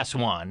is the best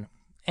one.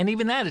 And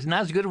even that is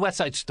not as good as West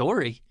Side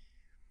Story,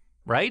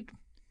 right?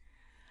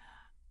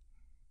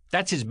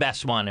 That's his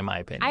best one, in my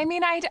opinion. I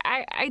mean,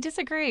 I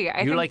disagree.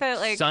 I You think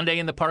that Sunday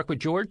in the Park with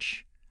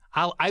George?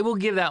 I will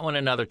give that one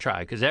another try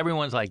because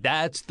everyone's like,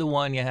 that's the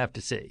one you have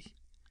to see.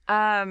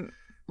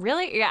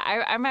 Really?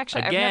 Yeah, I'm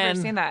actually I've never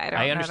seen that.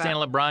 I don't understand know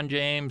that. LeBron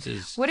James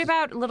is What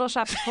about Little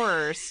Shop of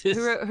Horrors?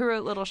 who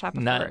wrote Little Shop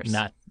of Horrors?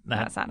 not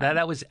Sondheim.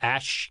 that was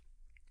Ash.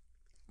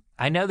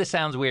 I know this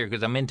sounds weird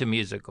because I'm into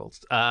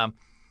musicals and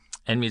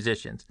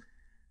musicians.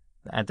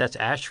 That's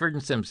Ashford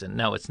and Simpson.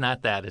 No, it's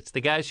not that. It's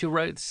the guys who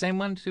wrote the same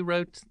ones who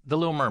wrote The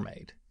Little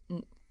Mermaid.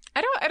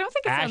 I don't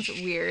think it Ash-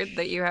 sounds weird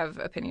that you have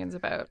opinions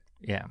about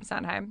Yeah.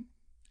 Sondheim.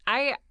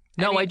 I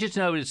just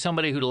know as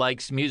somebody who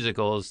likes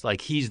musicals,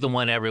 like he's the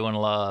one everyone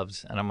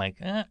loves, and I'm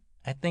like, I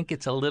think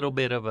it's a little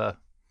bit of a.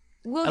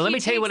 Well, let me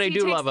tell you what I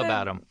do love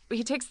about him.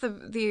 He takes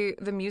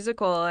the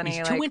musical and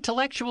He's too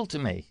intellectual to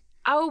me.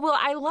 Oh well,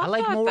 I love. I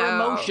like that, more though.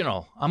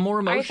 emotional. I'm more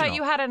emotional. I thought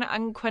you had an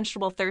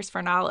unquenchable thirst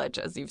for knowledge,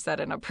 as you've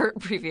said in a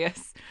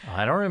previous.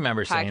 I don't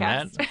remember saying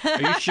that. podcast.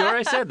 Are you sure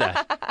I said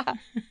that?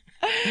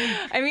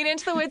 I mean,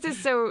 Into the Woods is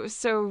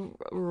so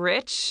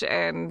rich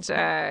and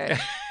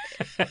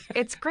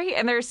it's great,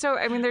 and there's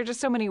just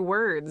so many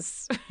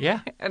words.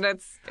 Yeah, and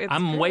it's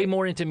I'm great. way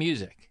more into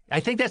music. I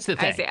think that's the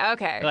thing. I see.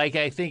 Okay. Like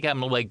I think I'm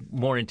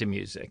more into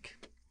music.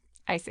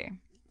 I see.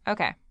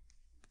 Okay.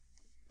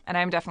 And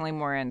I'm definitely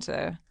more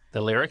into.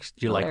 The lyrics?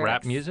 Do you like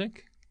rap lyrics.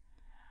 music?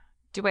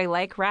 Do I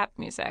like rap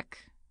music?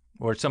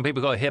 Or some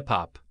people go hip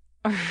hop.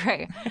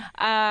 Right.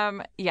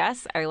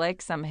 Yes, I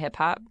like some hip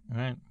hop. All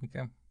right.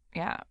 Okay.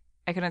 Yeah.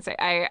 I couldn't say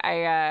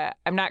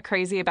I'm not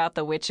crazy about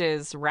the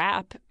witches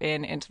rap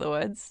in Into the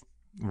Woods.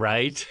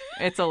 Right.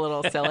 It's a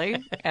little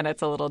silly and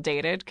it's a little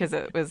dated because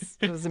it was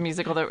a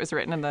musical that was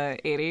written in the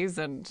 80s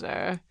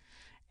and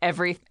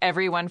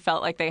everyone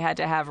felt like they had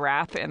to have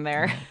rap in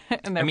their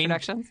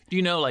productions. Do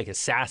you know like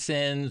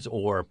Assassins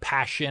or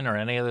Passion or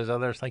any of those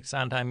others like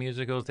Sondheim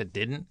musicals that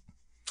didn't?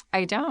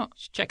 I don't.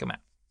 Just check them out.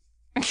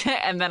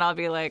 And then I'll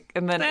be like,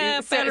 and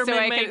then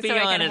Fetterman may be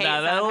on it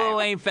now. Little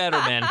Wayne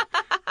Fetterman,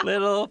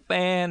 little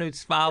fan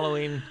who's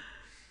following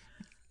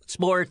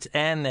sports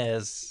and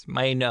this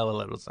may know a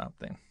little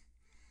something.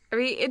 I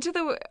mean, Into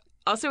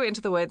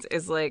the Woods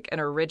is like an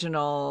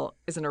original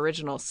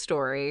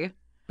story.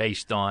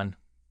 Based on.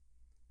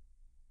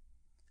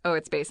 Oh,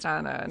 it's based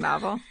on a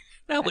novel?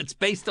 No, it's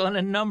based on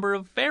a number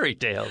of fairy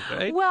tales,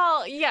 right?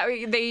 Well, yeah,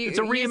 It's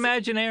a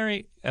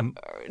reimaginary.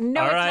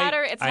 No, right.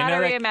 It's not a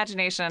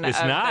reimagination. It's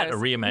of not those.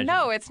 a reimagination.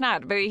 No, it's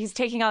not. But he's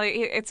taking all.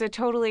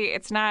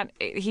 It's not.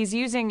 He's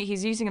using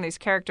these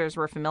characters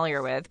we're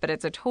familiar with, but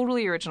it's a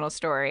totally original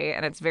story,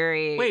 and it's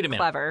very Wait a minute.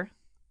 clever.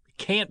 It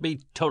can't be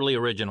totally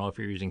original if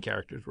you're using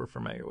characters we're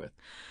familiar with.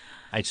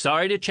 I'm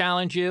sorry to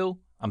challenge you.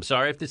 I'm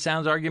sorry if this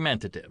sounds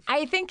argumentative.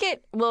 I think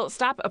it will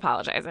stop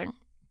apologizing.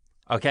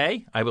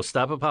 Okay, I will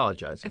stop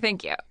apologizing.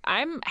 Thank you.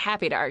 I'm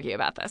happy to argue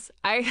about this.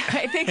 I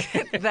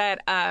think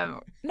that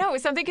no,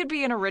 something could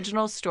be an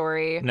original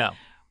story. No,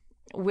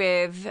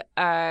 with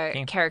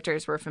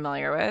characters we're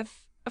familiar with.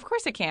 Of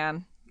course it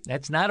can.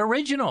 that's not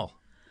original.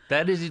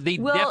 That is the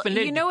Well,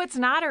 definition. you know it's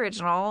not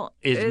original.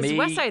 It's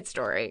West Side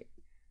Story.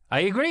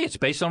 I agree. It's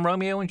based on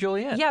Romeo and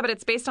Juliet. Yeah, but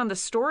it's based on the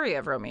story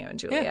of Romeo and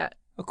Juliet. Yeah,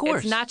 of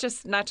course.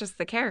 It's not just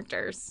the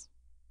characters.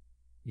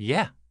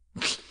 Yeah.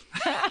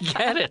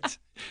 Get it.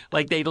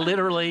 Like they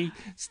literally,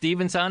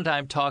 Stephen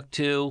Sondheim talked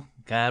to,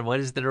 God, what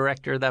is the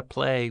director of that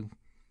play?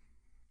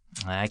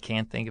 I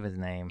can't think of his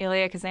name.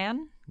 Elia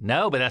Kazan?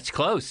 No, but that's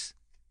close.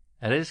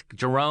 That is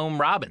Jerome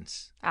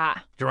Robbins.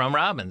 Jerome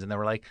Robbins. And they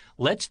were like,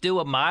 let's do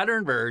a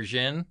modern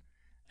version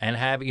and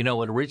have,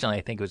 what originally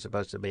I think it was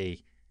supposed to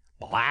be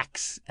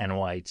blacks and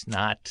whites,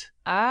 not.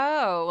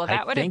 Oh, well,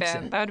 that would have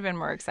think so. been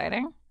more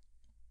exciting.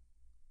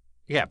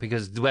 Yeah,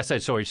 because the West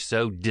Side Story is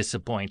so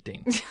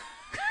disappointing.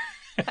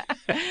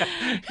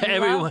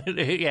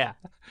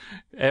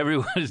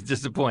 Everyone is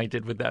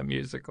disappointed with that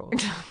musical.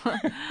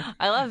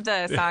 I love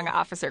the song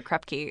Officer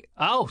Krupke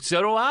Oh,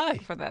 so do I.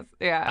 for that.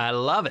 Yeah. I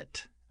love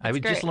it. I It's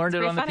just great. learned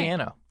It's it on the pretty funny.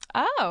 piano.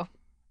 Oh.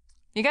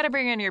 You got to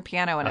bring in your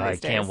piano one of I these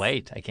days. can't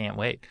wait. I can't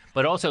wait.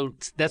 But also,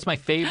 that's my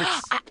favorite.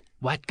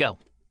 What? Go.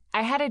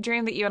 I had a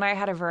dream that you and I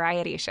had a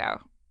variety show.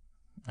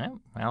 Well,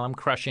 I'm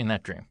crushing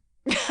that dream.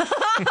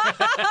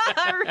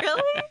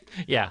 Really?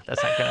 Yeah,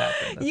 that's not going to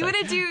happen. That's You not-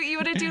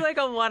 wouldn't do like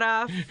a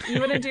one-off. You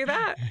wouldn't do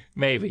that?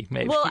 Maybe.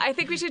 Well, I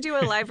think we should do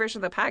a live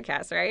version of the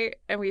podcast, right?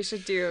 And we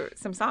should do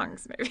some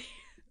songs, maybe.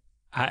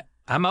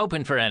 I'm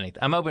open for anything.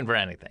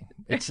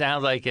 It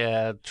sounds like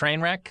a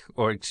train wreck,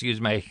 or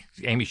excuse my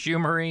Amy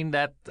Schumering.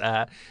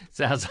 That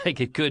sounds like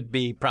it could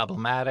be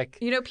problematic.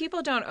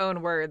 People don't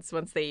own words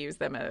once they use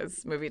them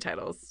as movie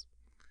titles.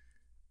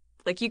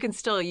 Like, you can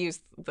still use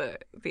the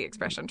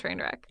expression train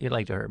wreck. You'd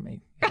like to hurt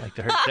me. You'd like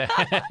to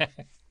hurt.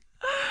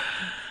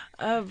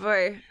 Oh,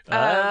 boy.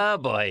 Oh,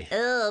 boy.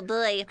 Oh,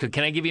 boy.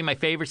 Can I give you my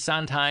favorite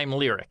Sondheim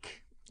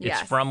lyric? It's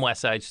Yes. from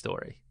West Side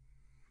Story.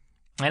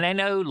 And I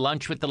know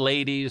Lunch with the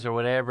Ladies or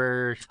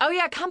whatever. Oh,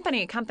 yeah,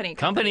 Company. Company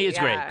is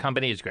yeah. great.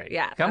 Company is great.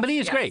 Yeah, Company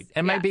is yes, great.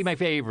 It might be yes. my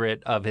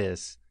favorite of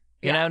his.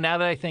 You know, now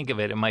that I think of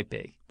it, it might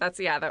be. That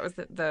was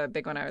the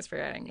big one I was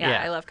forgetting. Yeah,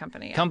 Yeah. I love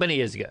Company. Yeah. Company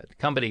is good.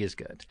 Company is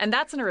good. And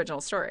that's an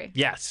original story.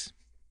 Yes.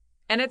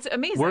 And it's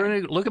amazing.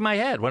 Look at my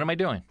head. What am I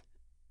doing?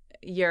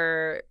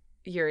 You're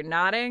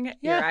nodding.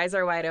 Yeah. Your eyes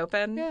are wide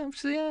open. Yeah.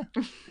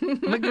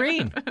 I'm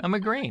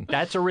agreeing.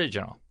 That's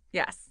original.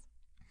 Yes.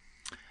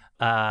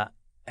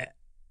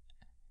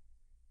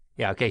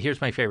 Yeah, okay, here's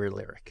my favorite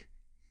lyric.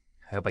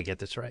 I hope I get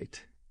this right.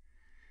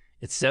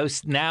 I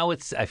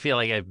feel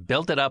like I've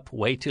built it up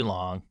way too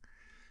long.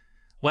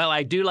 Well,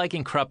 I do like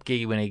in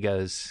Krupke when he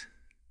goes,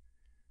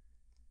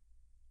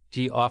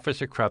 gee,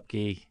 Officer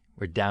Krupke,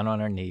 we're down on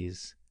our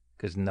knees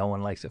because no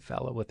one likes a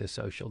fellow with a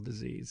social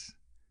disease.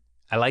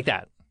 I like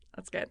that.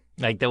 That's good.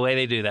 Like the way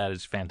they do that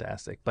is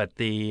fantastic. But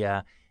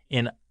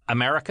in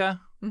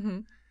America, Mm-hmm.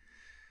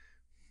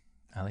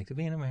 I like to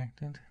be an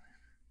American.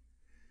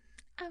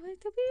 I like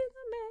to be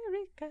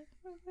in America.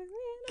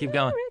 Keep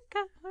going.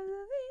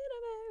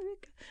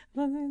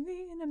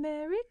 In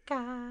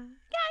America.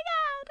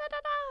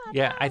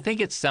 Yeah, I think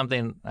it's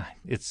something,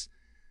 it's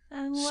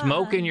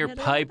smoke in your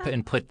pipe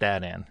and put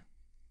that in.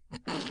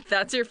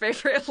 That's your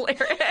favorite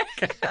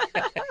lyric.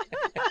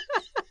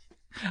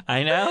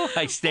 I know.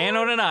 I stand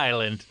on an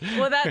island.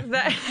 Well, that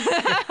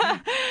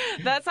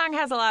that song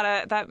has a lot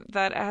of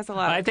that has a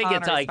lot of. I think fun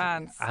it's like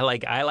response.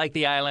 I like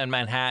the island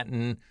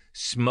Manhattan.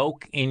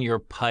 Smoke in your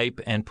pipe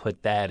and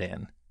put that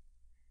in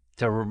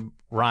to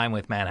rhyme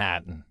with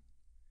Manhattan.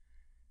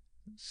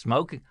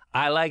 Smoke.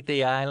 I like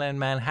the island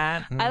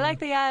Manhattan. I like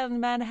the island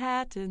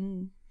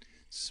Manhattan.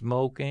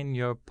 Smoke in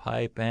your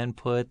pipe and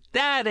put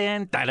that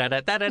in. Da, da,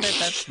 da, da, da,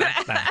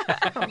 da, da.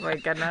 Oh my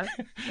goodness.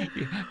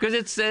 Because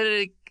it's.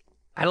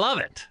 I love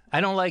it. I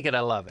don't like it.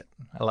 I love it.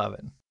 I love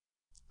it.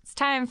 It's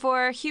time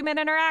for human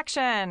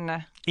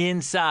interaction.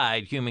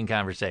 Inside human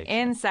conversation.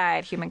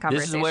 Inside human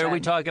conversation. This is where we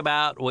talk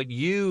about what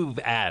you've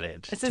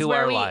added This to is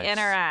where our we lives.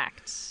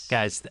 interact.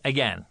 Guys,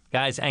 again,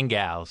 guys and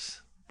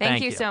gals.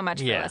 Thank you so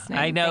much for listening.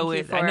 I know.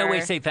 Thank you I know. for-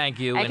 We say thank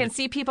you. I and can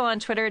see people on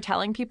Twitter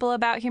telling people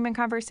about human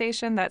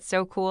conversation. That's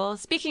so cool.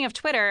 Speaking of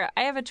Twitter,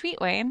 I have a tweet,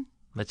 Wayne.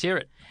 Let's hear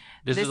it.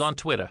 This is on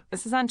Twitter.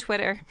 This is on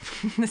Twitter.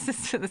 This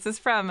is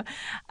from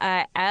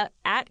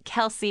at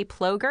Kelsey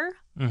Ploger.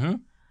 Mm-hmm.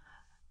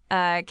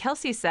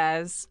 Kelsey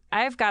says,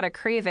 "I've got a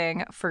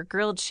craving for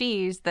grilled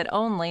cheese that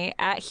only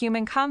at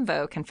Human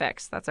Convo can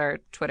fix." That's our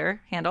Twitter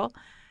handle.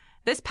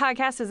 This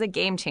podcast is a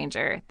game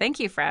changer. Thank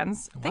you,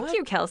 friends. Thank What?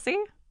 you, Kelsey.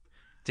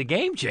 It's a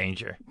game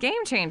changer.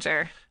 Game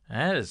changer.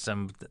 That is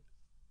some.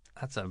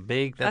 That's a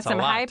big. That's some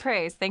a lot. high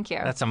praise. Thank you.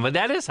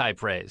 That is high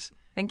praise.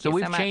 Thank So you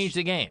we've so much. changed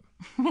the game.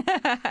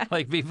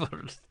 Like people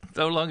are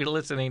no longer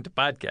listening to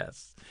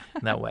podcasts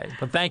in that way.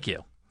 But thank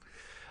you.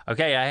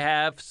 Okay,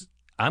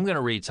 I'm going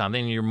to read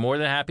something. You're more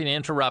than happy to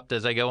interrupt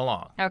as I go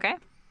along. Okay.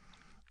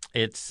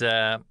 It's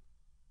a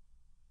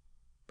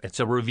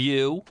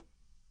review,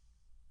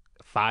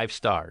 5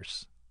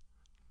 stars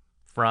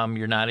from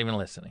You're Not Even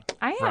Listening.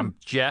 I am. From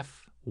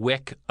Jeff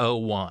Wick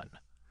 01.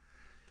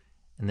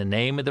 And the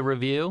name of the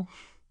review,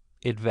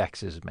 It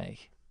Vexes Me.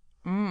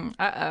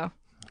 Uh-oh.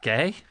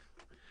 Okay?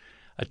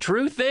 A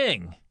true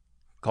thing, :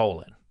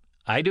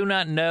 I do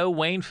not know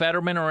Wayne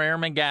Fetterman or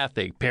Aaron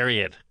McGathy,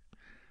 period.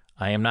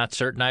 I am not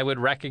certain I would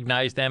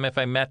recognize them if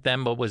I met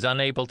them, but was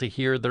unable to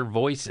hear their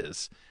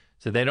voices.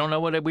 So they don't know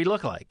what we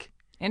look like.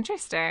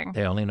 Interesting.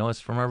 They only know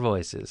us from our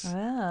voices.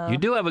 Oh. You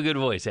do have a good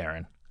voice,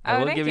 Aaron. I Oh,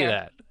 will thank give you you.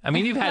 that. I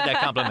mean, you've had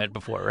that compliment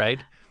before,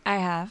 right? I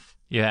have.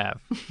 You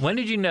have. When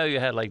did you know you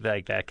had like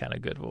that kind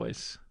of good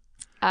voice?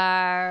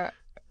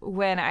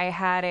 when I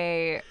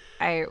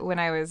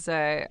was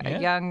a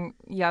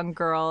young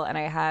girl and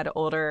I had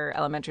older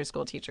elementary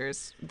school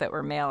teachers that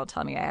were male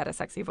tell me I had a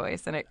sexy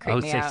voice, and it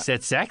creeped me out.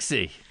 Said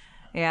sexy.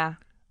 Yeah.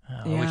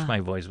 I wish my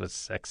voice was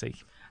sexy.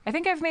 I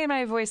think I've made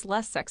my voice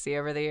less sexy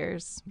over the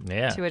years.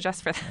 Yeah. To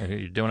adjust for that.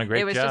 You're doing a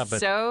great job. It was just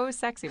so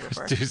sexy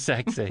before. Too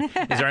sexy.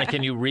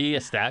 Can you do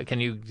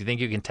you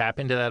think you can tap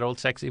into that old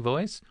sexy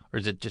voice? Or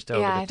is it just over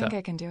the top? Yeah, I think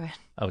I can do it.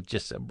 Oh,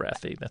 just so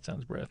breathy. That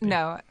sounds breathy.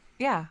 No.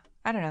 Yeah.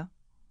 I don't know.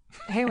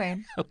 Hey,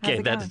 Wayne.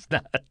 Okay, that is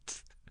not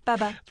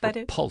Bye-bye.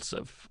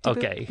 repulsive.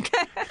 Okay.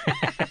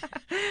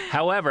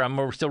 However,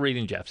 we're still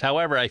reading Jeff's.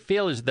 However, I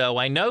feel as though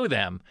I know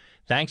them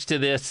thanks to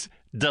this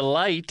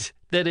delight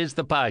that is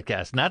the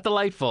podcast. Not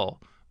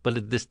delightful,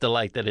 but this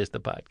delight that is the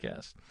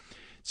podcast.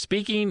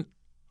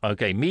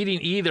 Meeting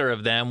either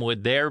of them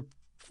would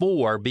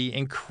therefore be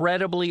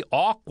incredibly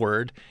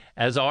awkward,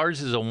 as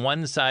ours is a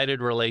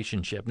one-sided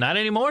relationship. Not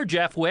anymore,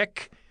 Jeff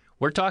Wick.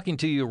 We're talking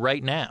to you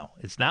right now.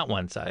 It's not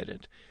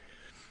one-sided.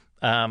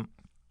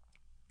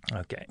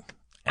 Okay.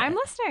 I'm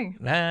listening.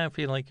 I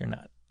feel like you're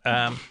not.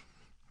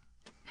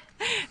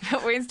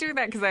 Wayne's doing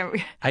that because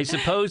I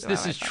suppose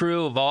this is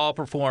true of all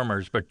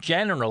performers, but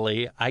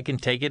generally I can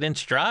take it in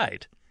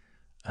stride.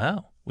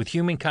 Oh, with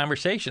human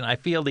conversation, I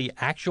feel the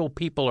actual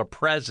people are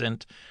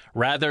present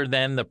rather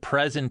than the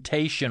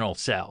presentational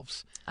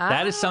selves.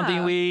 That is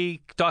something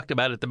we talked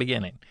about at the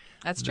beginning.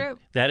 That's true.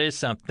 That is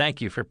something. Thank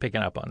you for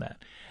picking up on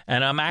that.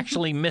 And I'm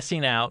actually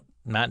missing out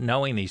not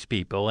knowing these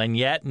people and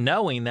yet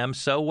knowing them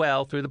so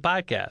well through the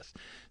podcast.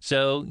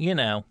 So,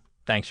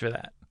 thanks for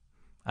that.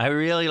 I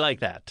really like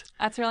that.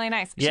 That's really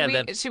nice.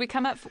 Should we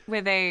come up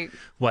with a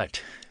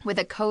what? With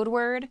a code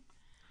word?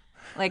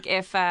 Like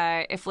if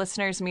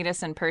listeners meet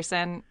us in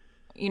person,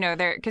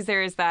 because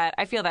there is that.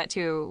 I feel that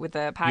too with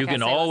the podcast. You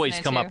can always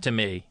come up to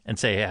me and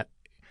say,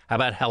 "How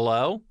about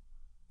hello?"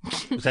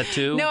 Is that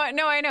too? No,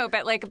 I know,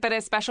 but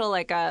a special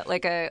like a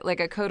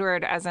code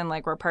word, as in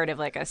like we're part of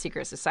like a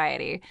secret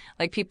society,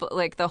 like people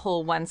like the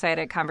whole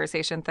one-sided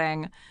conversation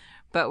thing,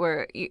 but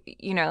we're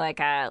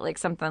like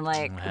something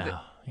like.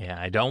 Wow. Yeah,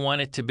 I don't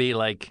want it to be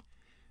like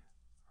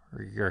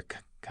your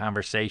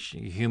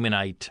conversation,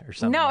 humanite or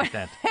something like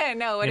that.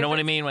 No, you know what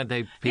I mean when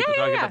people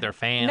talk about their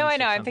fans. No, I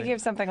know. I'm thinking of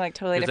something like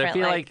totally different. I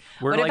feel like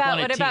we're like on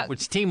a team.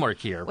 It's teamwork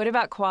here. What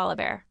about koala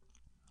bear?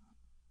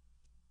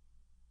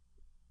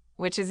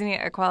 Which isn't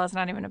a koala's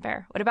not even a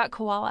bear. What about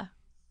koala?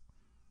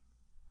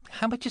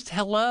 How about just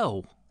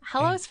hello?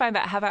 Hello is fine,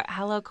 but how about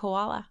hello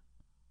koala?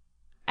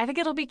 I think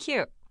it'll be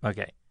cute.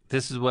 Okay,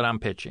 this is what I'm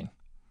pitching.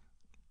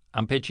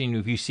 I'm pitching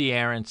if you see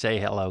Aaron, say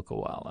hello,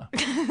 koala.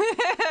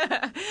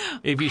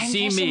 If you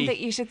see me, that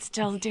you should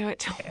still do it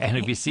to me. And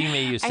if you see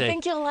me, you say, I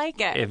think you'll like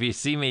it. If you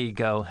see me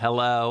go,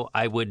 hello,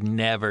 I would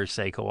never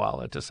say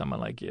koala to someone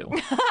like you. All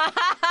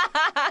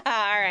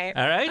right.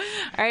 All right?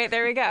 All right,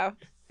 there we go.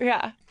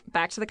 Yeah.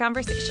 Back to the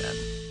conversation.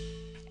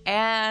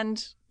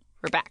 And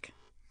we're back.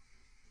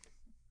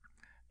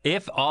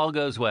 If all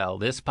goes well,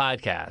 this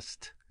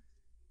podcast,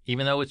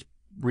 even though it's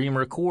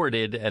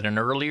re-recorded at an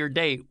earlier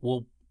date,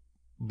 will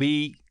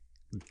be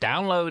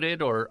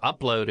downloaded or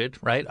uploaded,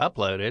 right?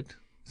 Uploaded.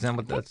 Is that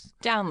what that's?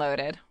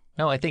 Downloaded.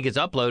 No, I think it's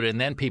uploaded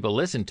and then people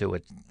listen to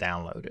it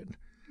downloaded.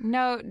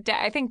 No,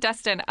 I think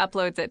Dustin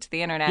uploads it to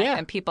the internet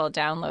and people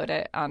download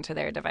it onto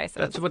their devices.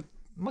 That's what.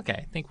 Okay,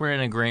 I think we're in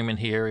agreement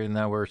here, even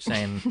though we're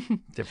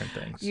saying different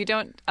things. You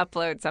don't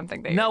upload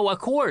something that No, of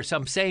course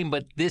I'm saying,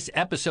 but this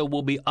episode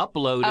will be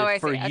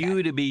uploaded for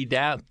you to be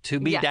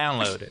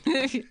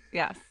downloaded.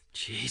 Yes.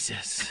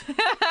 Jesus.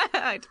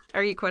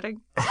 Are you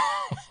quitting?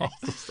 I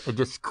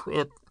just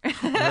quit and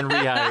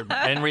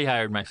then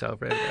rehired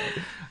myself right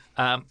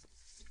away.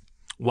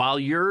 While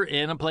you're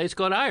in a place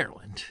called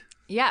Ireland.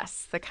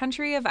 Yes, the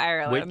country of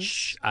Ireland.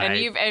 Which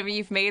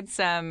you've made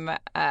some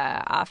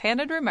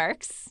offhanded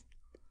remarks.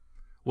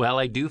 Well,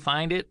 I do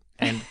find it,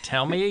 and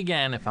tell me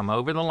again if I'm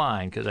over the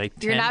line, because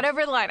You're not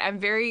over the line.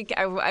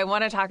 I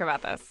want to talk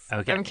about this.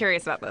 Okay. I'm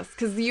curious about this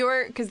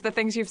because the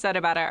things you've said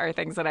about it are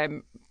things that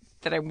I'm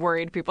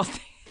worried people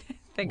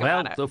think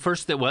about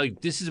it.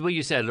 This is what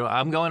you said.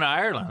 I'm going to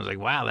Ireland. I was like,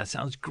 wow, that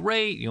sounds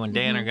great. You and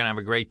Dan are going to have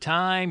a great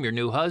time. Your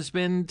new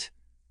husband.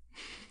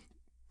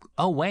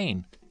 Oh,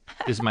 Wayne.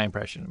 This is my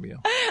impression of you.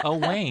 Oh,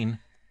 Wayne.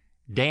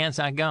 Dan's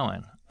not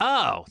going.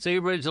 Oh, so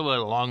everybody's a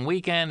long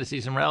weekend to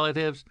see some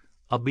relatives.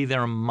 I'll be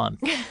there a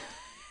month.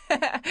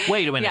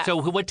 Wait a minute. Yes. So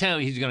what time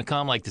he's going to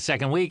come? Like the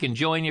second week and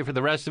join you for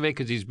the rest of it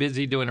because he's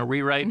busy doing a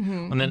rewrite?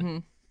 And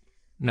then,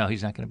 no,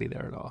 he's not going to be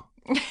there at all.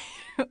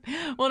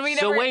 Well,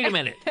 So wait a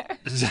minute.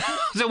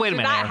 So wait a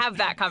minute. Not have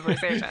that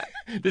conversation.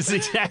 This is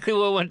exactly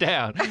what went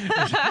down.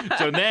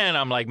 So then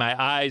I'm like,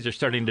 my eyes are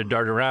starting to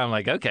dart around.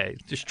 Like, okay,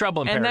 there's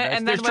trouble in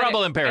paradise. There's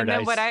trouble in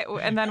paradise.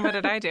 And then what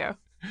did I do?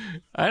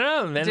 I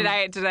don't know. Did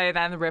I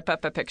then rip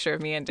up a picture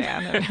of me and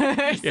Dan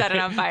and set it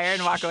on fire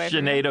and walk away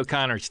from Sinead it?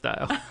 O'Connor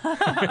style.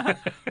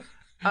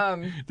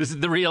 This is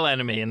the real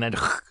enemy, and then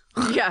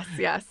Yes,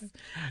 yes.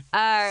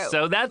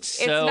 So that's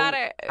it's so. not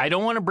a- I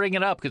don't want to bring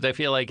it up because I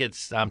feel like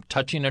it's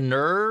touching a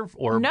nerve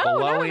or No,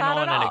 blowing not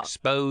on at an all.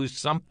 exposed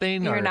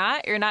something. You're or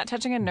not. You're not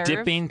touching a nerve.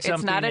 dipping It's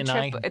something not a in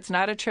trip. eye. It's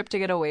not a trip to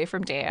get away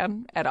from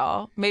Dan at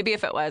all. Maybe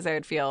if it was, I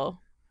would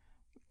feel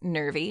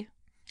nervy.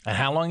 And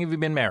how long have you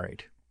been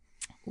married?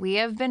 We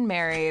have been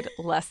married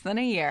less than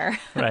a year.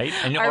 Right.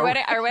 And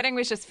Our wedding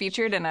was just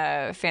featured in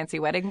a fancy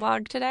wedding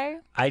blog today.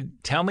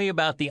 Tell me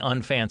about the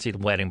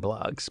unfancied wedding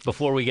blogs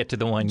before we get to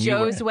the one you were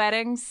Joe's in.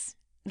 Weddings.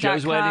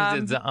 Joe's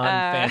Weddings is the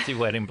unfancy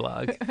wedding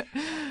blog.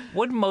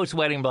 Wouldn't most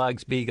wedding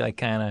blogs be like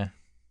kind of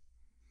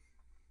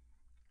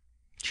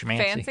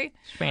Fancy?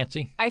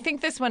 Fancy. I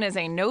think this one is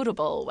a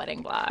notable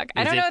wedding blog.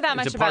 I Is don't it- know that is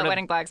much it part about of-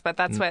 wedding blogs, but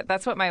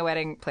that's what my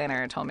wedding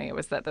planner told me,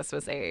 was that this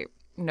was a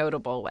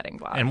notable wedding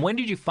blog. And when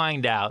did you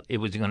find out it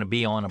was going to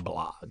be on a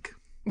blog?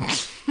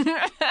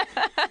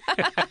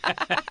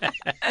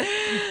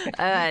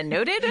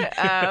 Noted.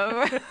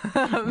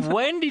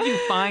 When did you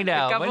find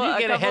out? When did you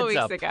get a heads weeks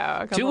up? ago.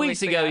 A couple 2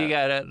 weeks weeks ago, ago. you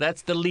got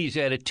that's the lead.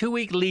 You had a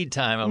 2-week lead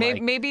time. I'm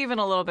like, Maybe even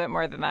a little bit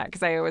more than that,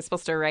 because I was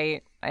supposed to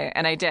write,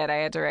 and I did. I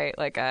had to write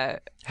like a.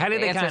 How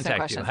did they answer some contact you?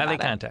 questions How did they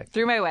about it. contact you?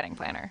 Through my wedding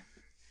planner.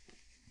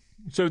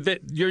 so that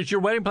your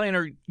wedding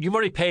planner, you've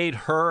already paid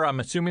her. I'm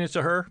assuming it's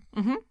a her.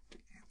 Mm-hmm.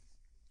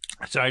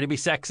 Sorry to be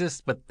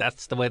sexist, but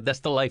that's the way. That's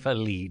the life I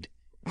lead.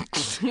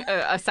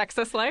 A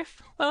sexist life?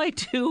 Well, I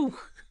do.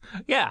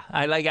 Yeah,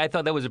 I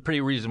thought that was a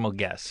pretty reasonable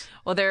guess.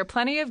 Well, there are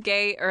plenty of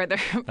gay, or there.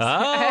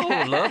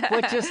 Oh, look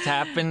what just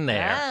happened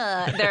there.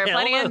 There are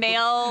plenty Hello. of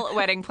male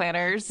wedding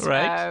planners,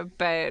 Right.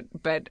 But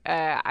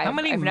I've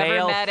many never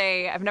male-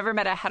 I've never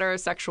met a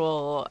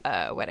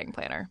heterosexual wedding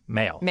planner,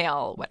 Male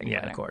wedding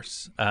Yeah, planner. of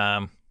course.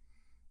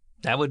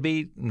 That would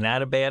be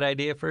not a bad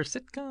idea for a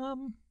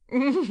sitcom.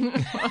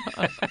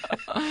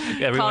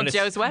 Called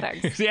Joe's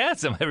Weddings. Yeah,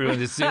 so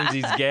everyone assumes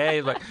he's gay.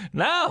 It's like,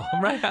 no,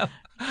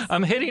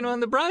 I'm hitting on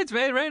the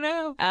bridesmaid right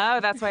now. Oh,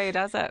 that's why he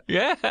does it.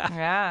 Yeah,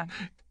 Yeah,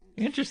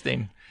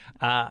 interesting.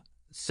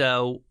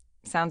 So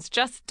sounds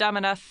just dumb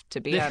enough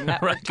to be on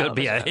Netflix. right, could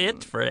be a television.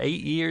 hit for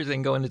 8 years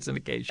and go into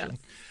syndication.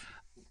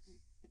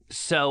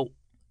 So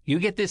you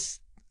get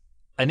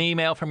an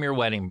email from your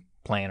wedding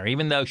planner,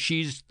 even though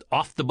she's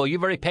off the book.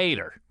 You've already paid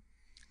her.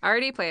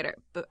 Already played her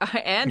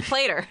and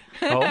played her.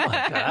 Oh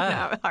my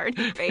God. No,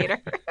 already paid her.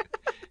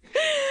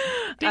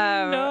 Ding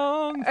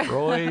dong.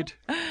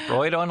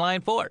 Freud on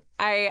line 4.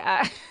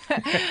 And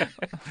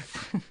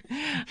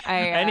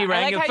And he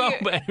rang I like a how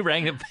phone. He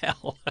rang a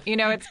bell. You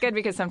know, it's good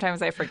because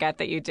sometimes I forget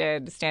that you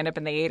did stand up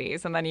in the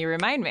 80s, and then you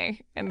remind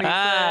me in these,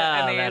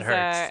 that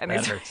hurts.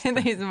 That hurts. in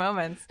these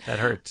moments. That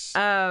hurts.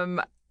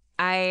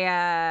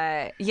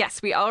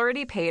 Yes, we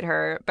already paid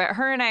her, but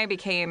her and I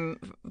became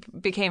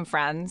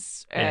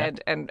friends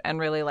and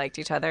really liked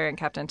each other and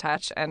kept in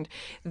touch. And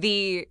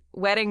the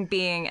wedding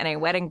being in a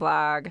wedding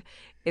blog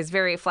is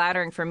very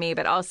flattering for me,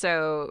 but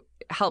also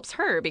helps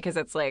her because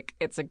it's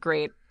a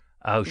great.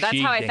 Oh, That's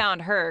how I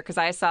found her, because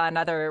I saw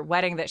another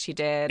wedding that she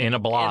did In a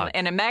blog.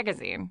 in a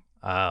magazine.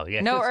 Oh,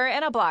 yeah. No, or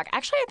in a blog.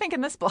 Actually, I think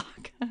in this blog.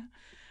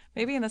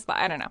 Maybe in this blog.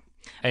 I don't know.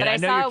 And But I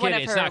know saw you're one kidding.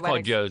 of It's her not called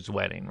weddings. Joe's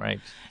Wedding, right?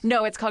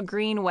 No, it's called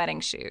Green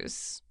Wedding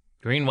Shoes.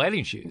 Green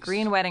Wedding Shoes.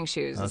 Green Wedding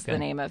Shoes is Okay. the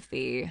name of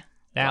the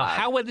Now, blog.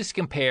 how would this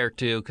compare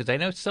to? Because I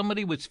know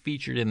somebody was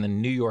featured in the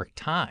New York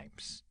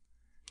Times.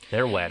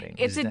 Their wedding.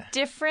 It's Is a that-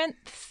 different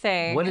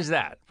thing. What is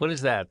that? What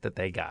is that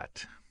they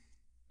got?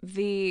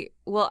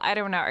 I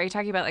don't know. Are you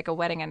talking about like a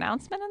wedding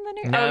announcement in the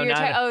New? No, oh, you're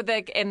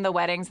not in the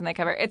weddings and they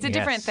cover. It's a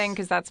different Yes. thing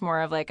because that's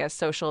more of like a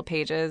social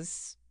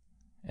pages.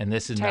 And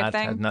this is Type not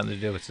thing? has nothing to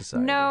do with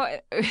society. No,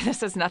 this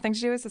has nothing to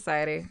do with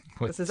society.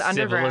 With This is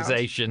underground.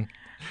 civilization.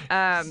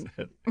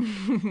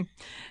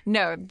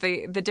 No,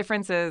 the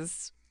difference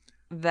is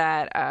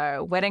that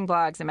wedding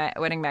blogs and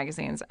wedding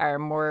magazines are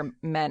more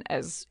meant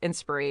as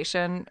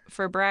inspiration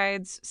for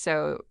brides,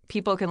 so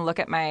people can look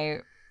at my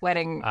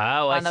wedding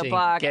Oh, I on the see.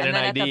 blog, Get and an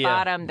then at the idea.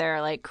 bottom there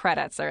are like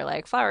credits or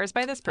like flowers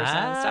by this person,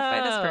 stuff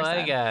by this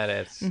person. I got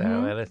it.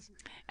 So it's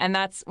And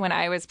that's when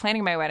I was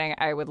planning my wedding,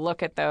 I would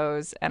look at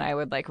those and I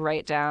would like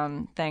write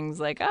down things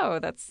like, oh,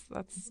 that's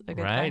a good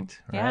right,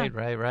 thing.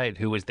 right.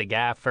 Who was the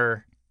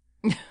gaffer?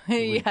 Who was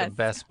Yes. the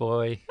best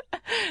boy?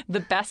 The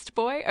best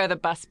boy or the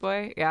bus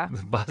boy. Yeah.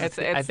 bus- It's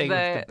I think it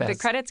was the the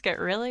best. credits get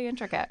really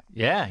intricate.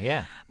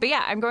 Yeah. But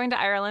yeah, I'm going to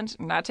Ireland,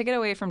 not to get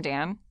away from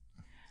Dan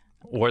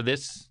Or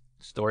this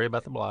story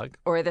about the blog.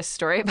 or this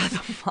story about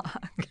the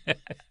blog.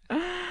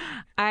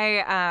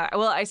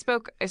 I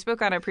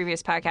spoke on a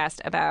previous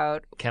podcast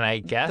about Can I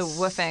guess? the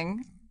woofing.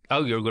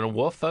 Oh, you're going to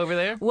woof over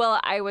there? Well,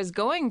 I was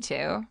going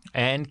to.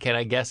 And can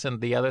I guess on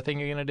the other thing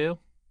you're going to do?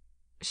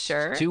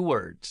 Sure. 2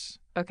 words.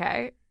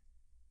 Okay.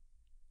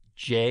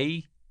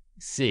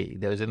 JC.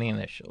 Those are the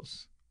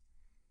initials.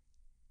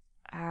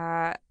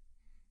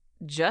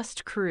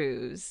 Just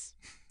cruise.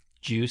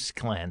 Juice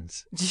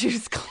cleanse.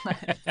 Juice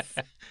cleanse.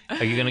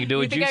 Are you going to do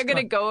You a think juice I'm going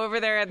to cleanse? go over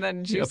there and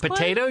then juice A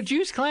potato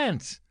juice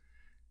cleanse.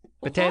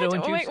 Potato What?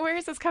 and juice. Wait, where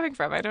is this coming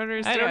from? I don't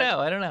understand.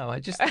 I don't know.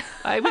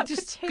 I would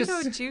just Potato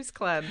 'cause- and juice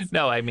cleanse.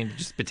 No, I mean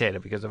just potato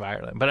because of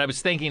Ireland. But I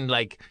was thinking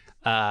like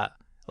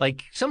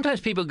Like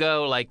sometimes people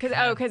go like,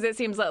 Because it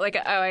seems like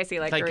I see,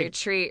 like Like a a-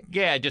 retreat.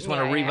 yeah, I just want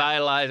to Yeah, yeah.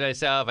 revitalize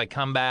myself. I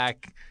come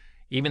back,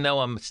 even though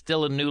I'm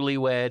still a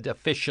newlywed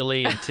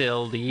officially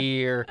until the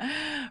year.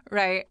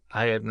 Right.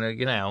 I have, not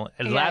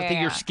that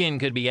your skin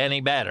could be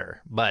any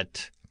better,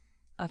 but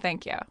Oh,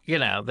 thank you.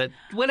 that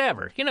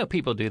whatever.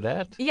 People do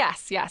that.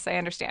 Yes, I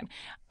understand.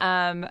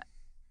 That's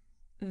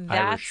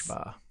Irish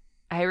spa.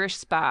 Irish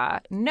spa.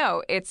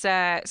 No, it's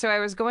so I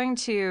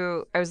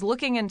was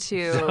looking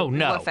into So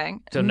no. woofing.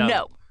 So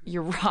no.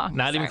 You're wrong.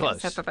 Not even Sorry,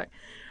 close. that's the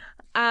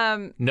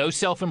thing. No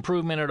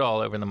self-improvement at all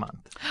over the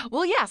month.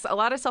 Well, yes, a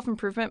lot of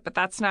self-improvement, but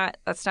that's not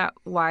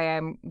why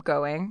I'm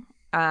going.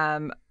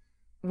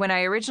 When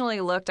I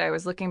originally looked, I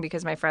was looking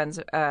because my friends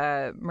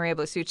Maria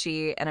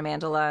Blasucci and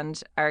Amanda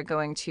Lund are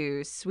going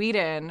to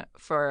Sweden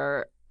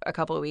for a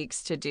couple of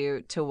weeks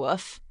to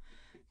woof,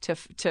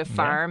 to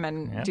farm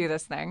and do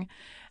this thing.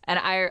 And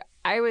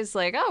I was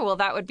like, oh well,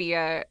 that would be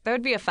a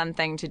fun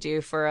thing to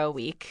do for a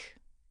week,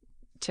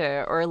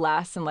 or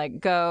less, and like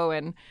go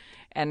and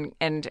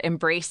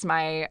embrace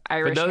my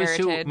Irish For those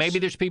heritage. who maybe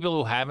there's people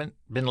who haven't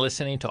been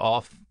listening to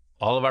all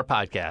of our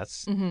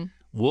podcasts. Mm-hmm.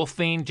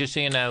 Wolfing, just so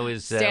you know,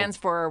 is stands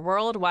for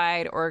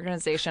Worldwide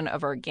Organization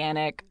of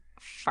Organic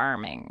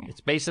Farming.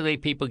 it's basically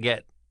people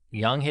get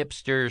young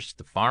hipsters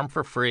to farm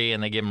for free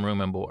and they give them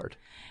room and board.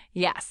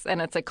 Yes, and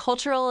it's a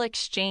cultural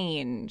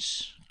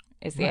exchange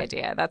is the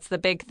idea. That's the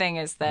big thing,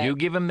 is that You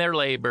give them their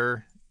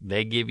labor,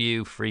 they give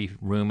you free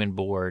room and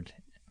board.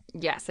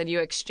 yes, and you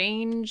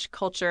exchange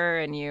culture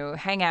and you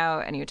hang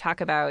out and you talk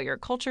about your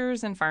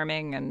cultures and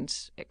farming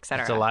and et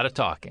cetera. It's a lot of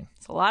talking,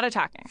 It's a lot of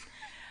talking.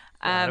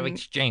 a lot of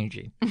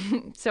exchanging.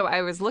 So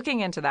I was looking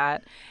into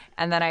that,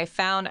 and then I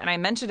found, and I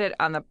mentioned it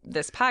on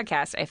this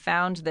podcast, I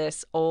found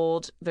there's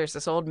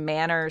this old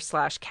manor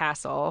 /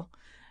 castle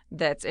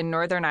that's in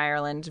Northern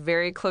Ireland,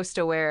 very close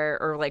to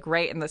or like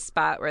right in the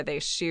spot where they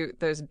shoot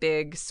those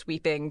big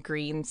sweeping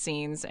green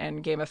scenes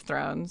in Game of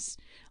Thrones,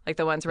 like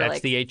the ones where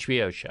That's the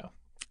HBO show.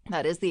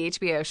 that is the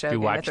HBO show. Do you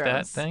Game of watch that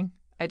Thrones. thing?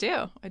 I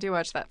do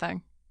watch that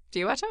thing. Do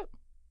you watch it?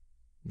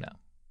 No.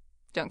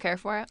 Don't care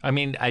for it? I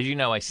mean, as you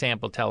know, I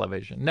sample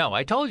television. No,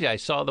 I told you I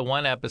saw the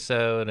one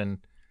episode and,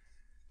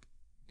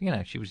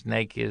 she was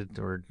naked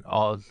or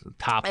all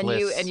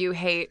topless. And you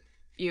hate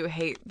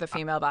the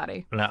female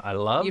body. No, I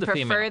love You the prefer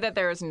female. that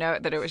there was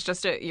that it was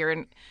just you're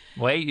in.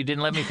 Wait, you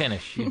didn't let me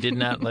finish. You did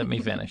not let me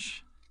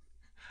finish.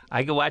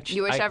 I could watch.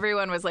 You wish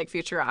everyone was like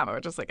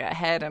Futurama, just like a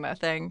head and a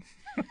thing.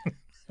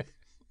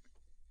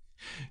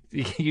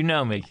 You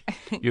know me.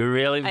 You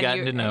really have And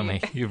gotten you- to know and me.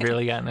 you- You've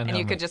really gotten to know And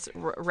you me. could just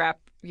wrap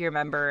your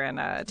member in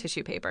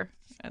tissue paper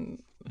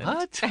and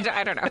What?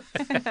 I don't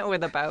know,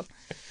 with a bow.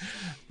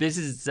 This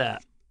is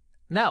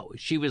no.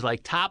 She was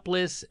like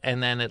topless,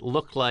 and then it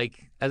looked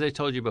like, as I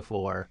told you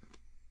before,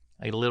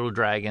 like little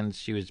dragons.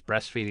 She was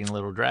breastfeeding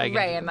little dragons.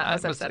 Right, and that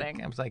was I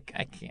upsetting. I was like,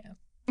 I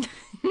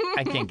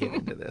can't get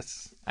into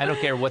this. I don't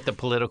care what the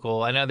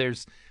political. I know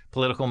there's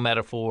political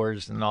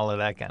metaphors and all of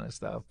that kind of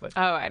stuff, but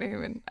Oh, I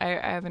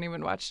haven't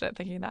even watched it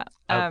thinking that.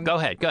 go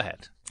ahead. Go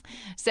ahead.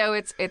 So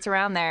it's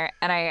around there,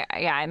 and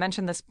I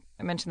mentioned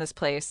this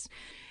place.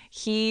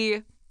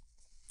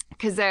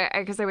 Because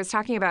I was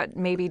talking about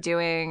maybe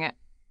doing,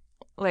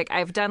 like,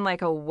 I've done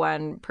like a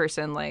one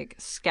person like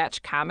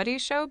sketch comedy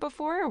show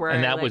before, where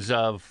And that like, was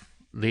of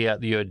the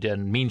you had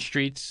done Mean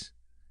Streets,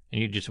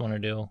 and you just want to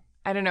do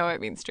I don't know what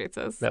Mean Streets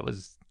is. that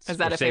was. Is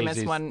that a famous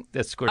Scorsese's- one?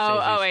 That's Scorsese's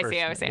Oh, I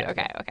first see. one.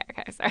 Yeah.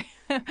 Okay. Sorry.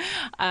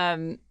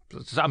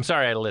 I'm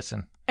sorry I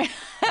listen.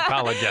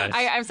 Apologize.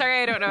 I'm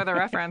sorry I don't know the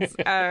reference.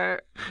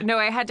 No,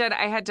 I had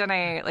done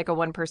a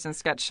one person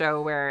sketch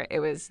show where it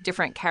was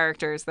different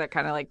characters that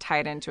kind of like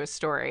tied into a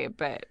story,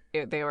 but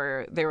they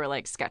were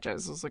like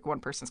sketches. It was like one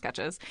person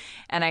sketches,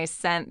 and I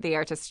sent the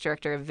artistic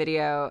director a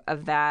video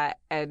of that,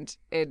 and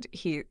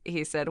he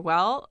said,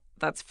 "Well,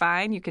 that's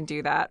fine, you can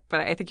do that,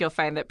 but I think you'll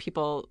find that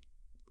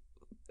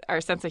our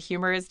sense of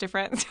humor is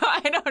different." So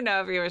I don't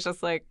know if he was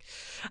just like,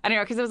 I don't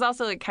know, because it was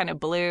also like kind of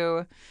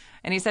blue,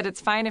 and he said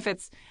it's fine if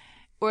it's.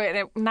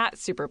 Or not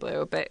super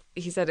blue, but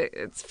he said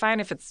it's fine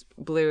if it's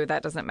blue.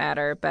 That doesn't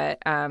matter.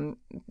 But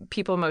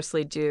people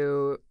mostly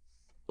do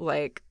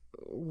like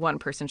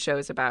one-person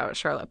shows about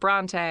Charlotte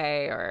Bronte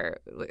or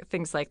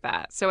things like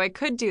that. So I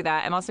could do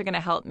that. I'm also going to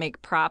help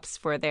make props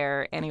for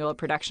their annual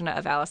production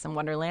of Alice in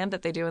Wonderland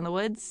that they do in the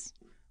woods,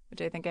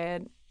 which I think I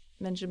had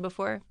mentioned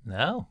before.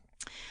 No.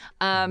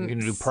 You're going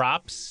to do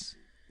props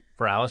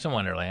for Alice in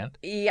Wonderland.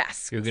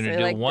 Yes. You're going so to I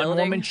do like a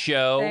one-woman building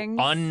show, things.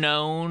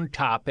 unknown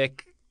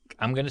topic.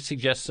 I'm going to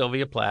suggest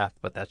Sylvia Plath,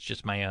 but that's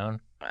just my own.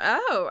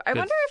 Oh, I Good.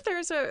 wonder if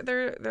there's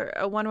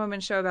a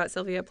one-woman show about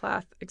Sylvia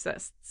Plath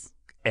exists.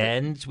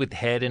 Ends with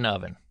head and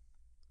oven,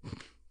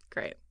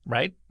 Great.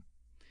 right?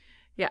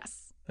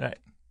 Yes. Right.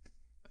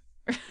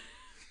 It's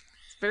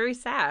very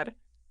sad.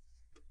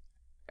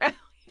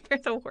 You're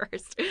the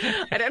worst.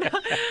 I don't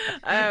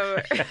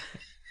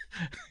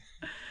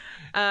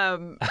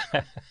know.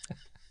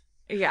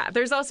 Yeah,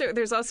 there's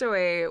also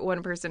a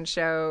one-person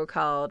show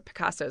called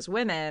Picasso's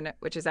Women,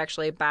 which is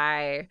actually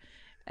by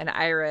an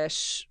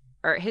Irish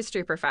art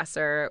history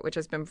professor, which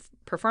has been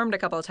performed a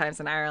couple of times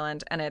in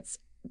Ireland, and it's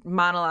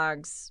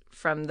monologues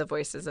from the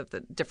voices of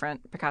the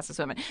different Picasso's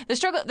women. The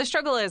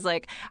struggle is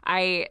like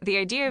the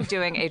idea of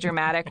doing a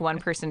dramatic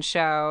one-person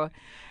show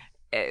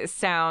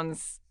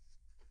sounds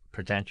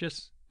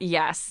Pretentious?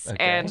 yes, Okay.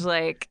 and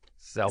like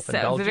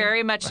Self-indulgent?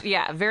 very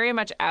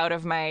much out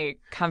of my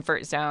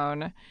comfort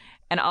zone,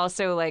 and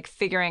also like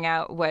figuring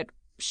out what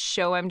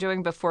show I'm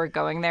doing before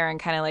going there and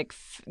kind of like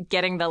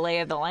getting the lay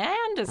of the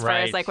land as far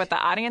as Right. like what the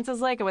audience is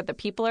like and what the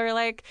people are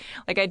like.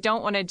 Like I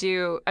don't want to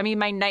do, I mean,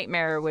 my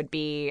nightmare would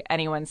be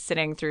anyone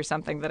sitting through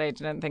something that I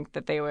didn't think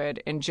that they would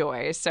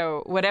enjoy.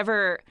 So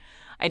whatever,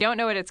 I don't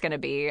know what it's going to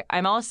be.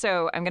 I'm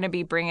going to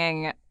be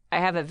bringing, I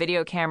have a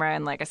video camera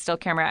and like a still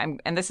camera,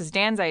 and this is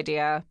Dan's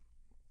idea,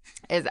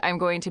 is I'm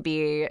going to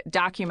be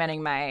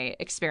documenting my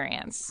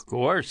experience Of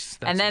course.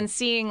 and then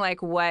seeing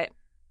like what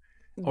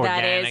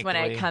that is when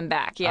I Organically. come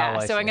back. Yeah. Oh,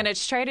 I So I'm see. going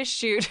to try to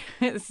shoot,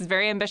 this is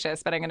very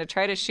ambitious, but I'm going to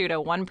try to shoot a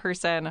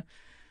one-person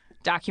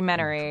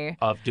documentary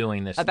of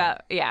doing this.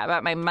 about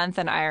my month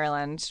in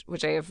Ireland,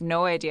 which I have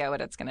no idea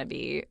what it's going to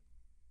be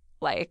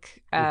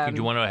like. Do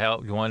you want to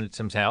help? You want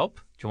some help?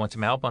 Do you want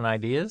some help on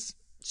ideas?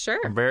 Sure.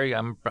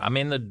 I'm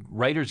in the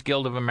Writers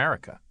Guild of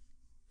America.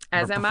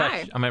 As am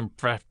I. I'm a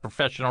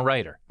professional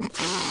writer.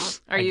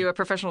 Are you a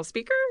professional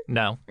speaker?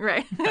 No.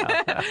 Right.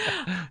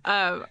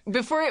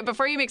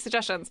 Before you make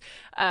suggestions,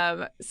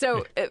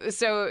 so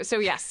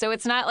yes. So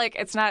it's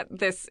not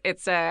this.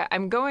 It's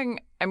I'm going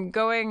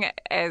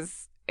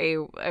as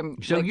I'm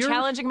So like you're-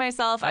 challenging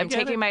myself. I'm get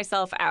taking it.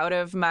 myself out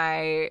of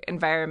my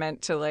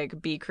environment to like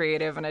be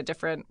creative in a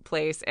different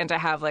place and to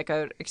have like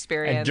a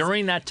experience. And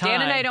during that time,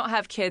 Dan and I don't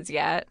have kids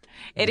yet.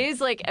 It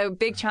is like a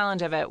big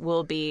challenge of it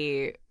will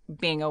be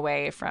being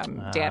away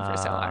from Dan for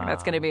so long.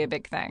 That's going to be a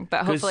big thing. But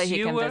 'Cause hopefully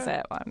he can you,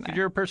 visit one day.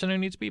 You're a person who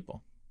needs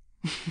people.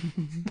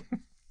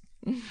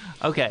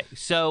 Okay,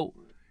 so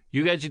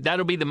you guys,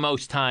 that'll be the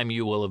most time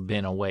you will have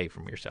been away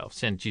from yourself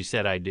since you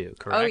said I do,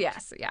 correct? Oh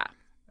yes, yeah.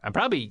 I'm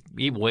probably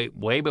even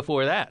way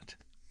before that.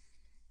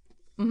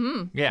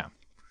 Mm-hmm. Yeah.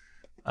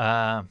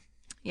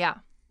 Yeah.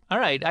 All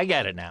right, I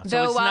get it now. So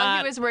Though it's while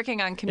not, he was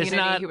working on Community,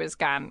 not- he was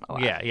gone a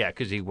lot. yeah,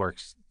 because he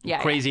works Yeah,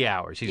 crazy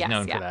hours. He's Yes,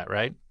 known yeah. for that,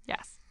 right?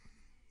 Yes.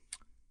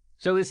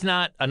 So it's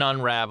not an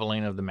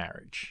unraveling of the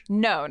marriage.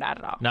 No, not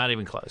at all. Not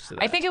even close to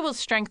that. I think it will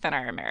strengthen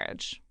our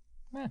marriage.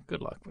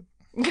 Good luck.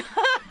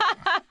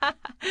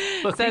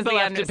 Look, Says people the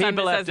have to, un- some-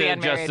 people have says the to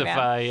unmarried man.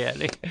 justify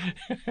it.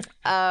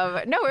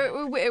 No,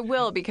 it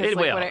will because It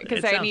like will.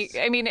 because It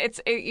I mean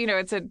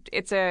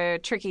it's a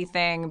tricky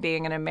thing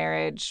being in a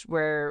marriage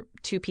where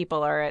two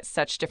people are at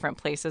such different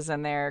places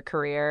in their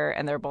career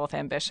and they're both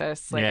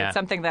ambitious. Like Yeah. it's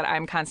something that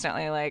I'm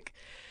constantly like,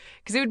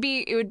 because it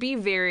would be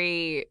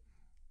very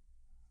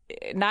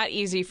not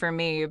easy for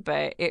me,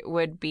 but it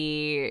would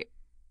be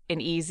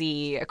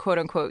a quote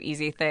unquote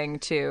easy thing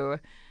to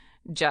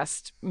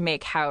just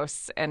make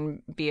house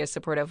and be a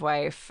supportive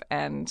wife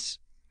and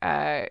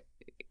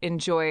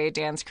enjoy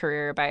Dan's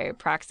career by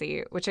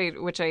proxy, which I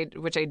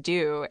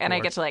do, and I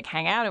get to like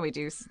hang out and we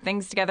do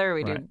things together,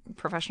 we do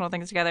professional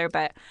things together.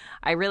 But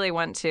I really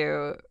want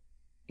to,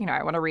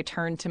 I want to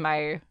return to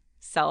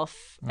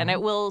myself, and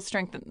it will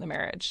strengthen the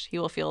marriage. He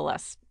will feel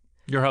less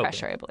You're hoping.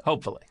 pressure, I believe.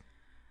 Hopefully.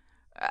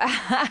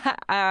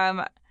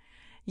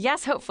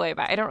 Yes, hopefully,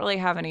 but I don't really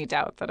have any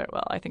doubt that it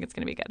will. I think it's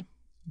going to be good.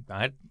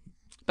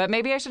 But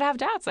maybe I should have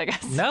doubts, I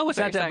guess. No, it's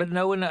not That's what that. you're But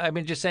no one. I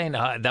mean, just saying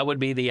that would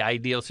be the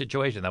ideal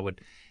situation. That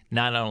would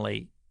not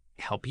only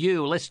help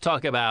you. Let's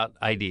talk about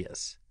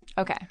ideas.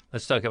 saying. Okay.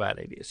 Let's talk about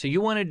ideas. So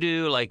you want to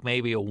do like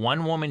maybe a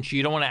one-woman show.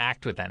 You don't want to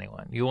act with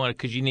anyone. You want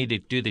because you need to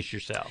do this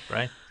yourself,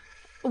 right?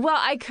 Well,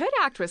 I could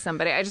act with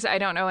somebody. I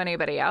don't know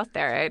anybody out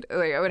there.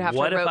 I would have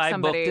What to if rope I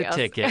somebody booked a else.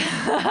 ticket?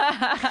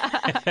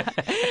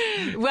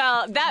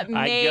 Well, that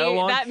go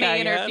on may Kayak.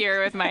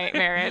 interfere with my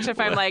marriage. If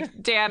I'm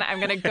like, Dan, I'm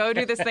going to go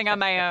do this thing on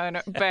my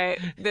own, but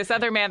this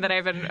other man that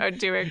I've been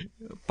doing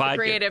a Podcast.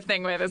 creative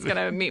thing with is going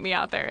to meet me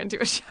out there and do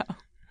a show.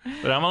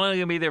 But I'm only going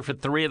to be there for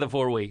 3 of the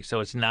 4 weeks,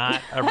 so it's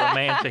not a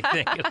romantic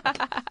thing.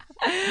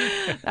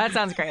 That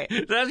sounds great.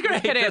 That's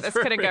great. This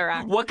couldn't go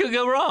wrong. What could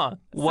go wrong?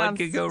 What Sounds-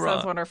 could go wrong?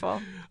 Sounds wonderful.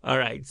 All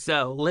right,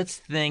 so let's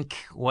think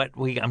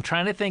I'm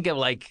trying to think of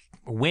like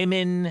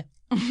women.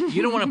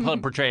 You don't want to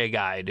portray a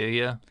guy, do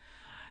you?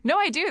 No,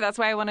 I do. That's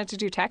why I wanted to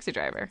do Taxi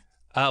Driver.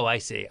 Oh, I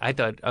see. I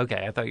thought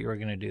you were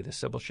going to do the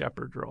Sybil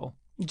Shepherd role.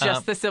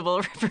 Just the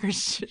civil shepherd.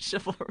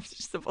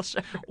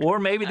 Or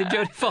maybe the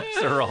Jodie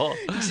Foster role.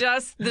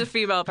 Just the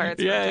female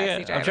parts. Yeah, for Taxi yeah.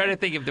 Driver. I'm trying to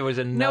think if there was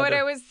another. No, what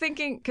I was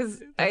thinking,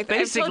 because I've told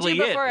basically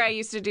you it. before, I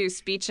used to do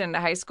speech in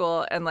high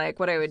school, and like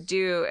what I would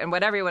do, and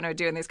what everyone would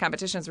do in these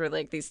competitions were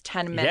like these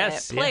 10-minute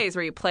Yes, yeah. plays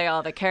where you play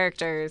all the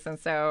characters, and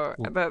so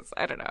that's,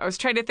 I don't know. I was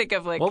trying to think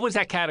of like, What was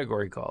that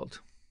category called?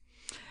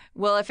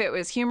 well, if it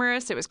was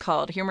humorous, it was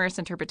called humorous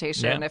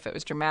interpretation. Yeah. If it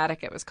was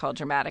dramatic, it was called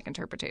dramatic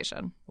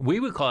interpretation.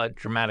 We would call it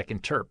dramatic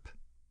interp.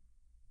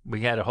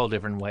 We had a whole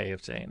different way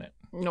of saying it.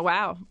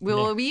 Wow.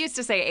 Well, we used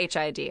to say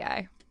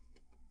HIDI.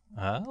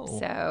 Oh.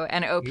 So,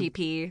 and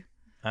OPP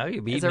Oh,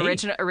 you beat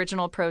is me.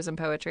 original prose and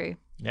poetry.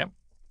 Yep.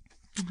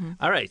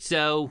 All right.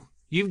 So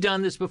You've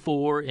done this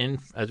before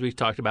as we've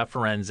talked about,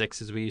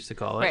 forensics, as we used to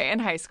call it. Right, in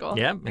high school.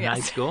 Yeah, in high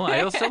school.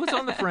 I also was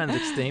on the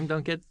forensics team.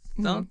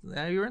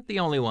 You weren't the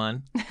only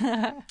one.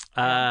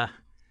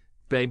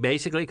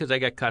 Basically, because I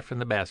got cut from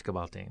the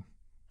basketball team.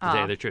 To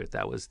tell you the truth,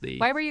 that was the.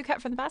 Why were you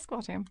cut from the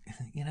basketball team?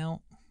 You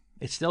know,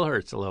 it still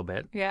hurts a little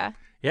bit. Yeah.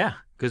 Yeah,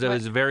 because I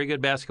was a very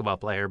good basketball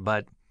player,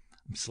 but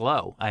I'm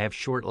slow. I have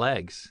short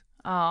legs.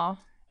 Oh.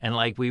 And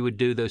like we would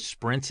do those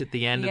sprints at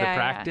the end of the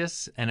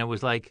practice, and it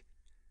was like,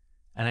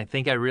 and I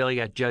think I really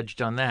got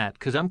judged on that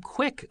because I'm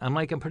quick. I'm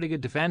like a pretty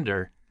good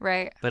defender,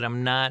 Right. but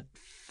I'm not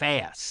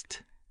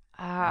fast.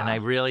 And I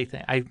really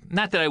think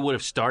not that I would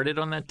have started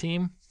on that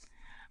team.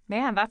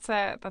 Man, that's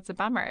a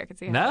bummer. I could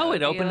see. How No, that it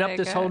would opened be up like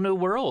this whole new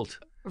world.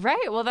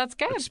 Right. Well, that's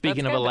good.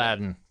 Speaking That's of good.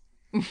 Aladdin,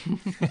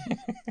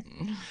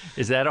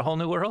 is that a whole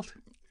new world?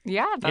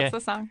 Yeah, that's Yeah.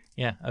 the song.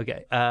 Yeah.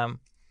 Okay.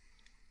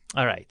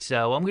 All right.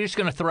 So I'm just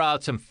going to throw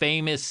out some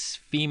famous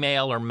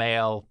female or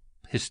male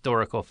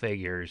historical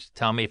figures.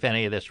 Tell me if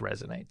any of this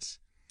resonates.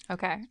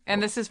 Okay.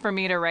 And this is for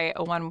me to write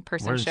a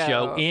one-person We're going to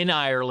show in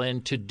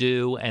Ireland to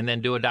do, and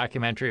then do a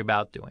documentary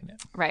about doing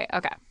it. Right.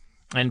 Okay.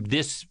 And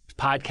this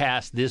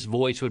podcast, this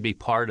voice would be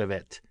part of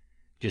it.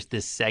 Just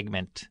this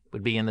segment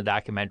would be in the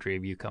documentary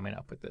of you coming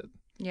up with it.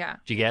 Yeah.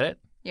 Did you get it?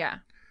 Yeah.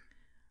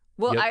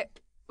 Well, Yep.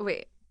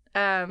 wait.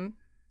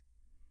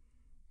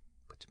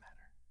 What's the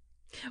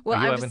matter? Well,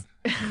 Are you I'm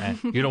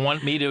just. you don't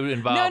want me to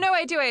involve? No,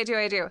 I do.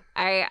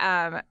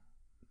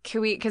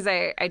 Can we? Because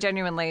I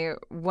genuinely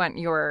want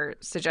your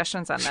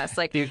suggestions on this.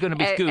 Like They're going to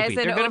be as stupid. an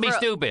They're going to be overall-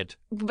 stupid.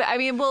 But, I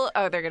mean,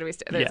 they're going to be. Those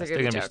Yes, are they're going to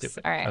gonna be be jokes.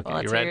 stupid. All right. Okay, Well,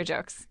 let's you hear ready? your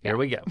jokes. Here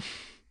we go.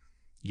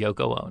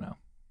 Yoko Ono.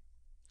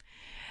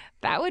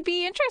 That would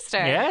be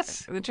interesting.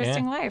 Yes.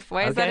 Interesting Yeah. life.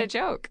 Why is that Okay. a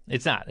joke?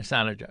 It's not. It's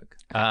not a joke.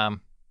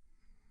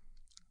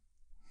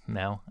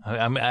 No, I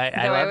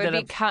Though love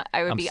would that.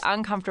 I would I'm be s-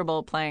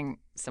 uncomfortable playing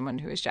someone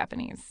who is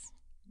Japanese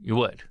You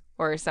would.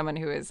 or someone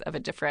who is of a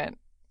different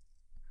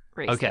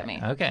race Okay. than me.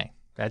 Okay.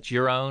 That's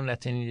your own.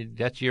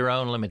 That's your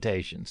own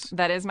limitations.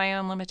 That is my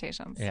own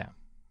limitations. Yeah.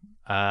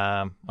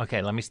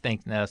 Okay. Let me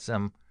think now.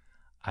 Some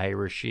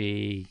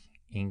Irishy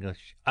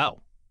English.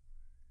 Oh.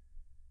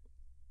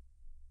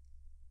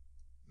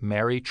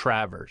 Mary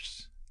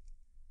Travers.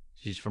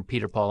 She's from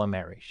Peter, Paul, and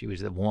Mary. She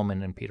was the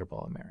woman in Peter,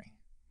 Paul, and Mary.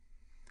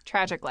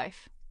 Tragic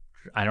life.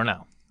 I don't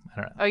know.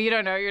 Oh, you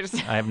don't know? You're just.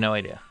 I have no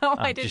idea. Why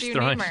I'm did just you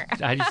throwing- name her?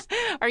 I just.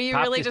 Are you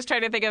popped really it- just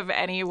trying to think of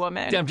any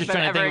woman? I'm just that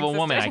trying to think ever of a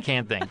woman. I existed?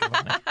 can't think of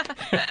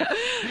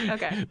one.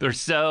 Okay. They're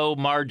so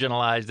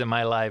marginalized in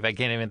my life. I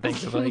can't even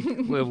think of like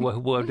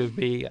what would it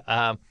be.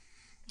 I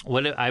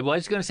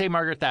was going to say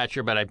Margaret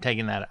Thatcher, but I'm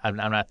taking that. I'm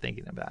not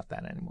thinking about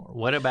that anymore.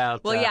 What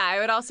about? Well, yeah, I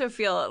would also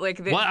feel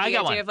like the I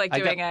got idea one. of like I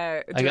got- doing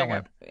I got a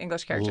one.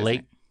 English character.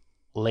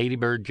 Lady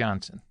Bird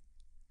Johnson.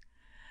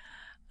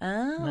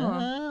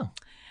 Oh,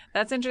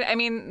 that's interesting. I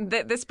mean,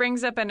 this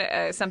brings up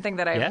something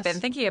that I've Yes. been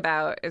thinking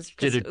about. Is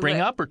Did it bring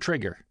up or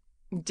trigger?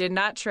 Did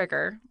not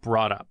trigger.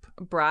 Brought up.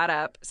 Brought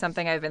up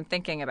something I've been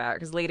thinking about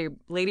because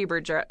Lady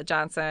Bird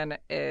Johnson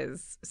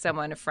is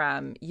someone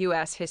from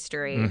U.S.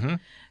 history. Mm-hmm.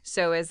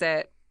 So is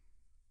that?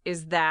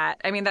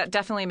 I mean, that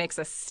definitely makes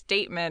a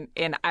statement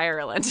in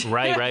Ireland.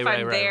 Right, if right, I'm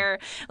right, right. there,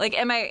 like,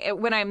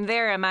 when I'm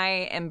there? Am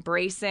I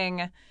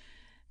embracing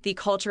the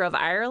culture of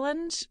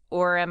Ireland,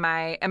 or am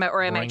I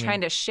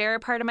trying to share a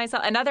part of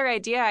myself? Another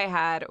idea I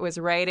had was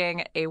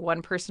writing a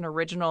one-person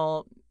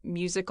original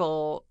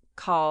musical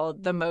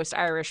called "The Most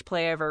Irish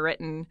Play Ever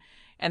Written,"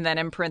 and then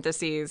in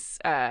parentheses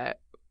by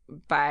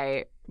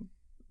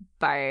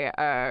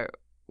a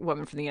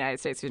woman from the United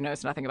States who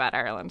knows nothing about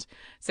Ireland.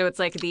 So it's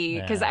like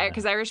because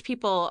Irish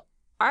people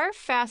are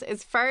fast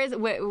as far as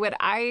what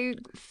I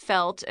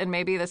felt, and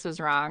maybe this was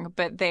wrong,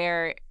 but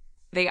they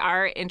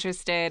are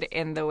interested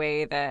in the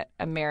way that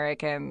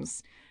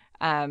Americans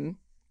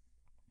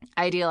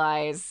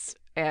idealize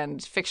and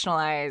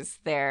fictionalize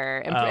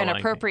and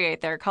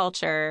appropriate their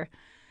culture.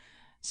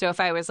 So if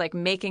I was like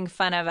making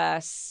fun of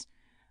us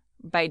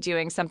by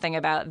doing something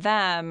about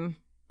them,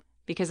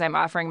 because I'm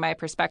offering my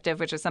perspective,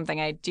 which is something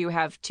I do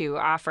have to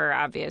offer,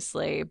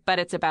 obviously, but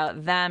it's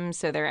about them,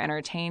 so they're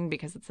entertained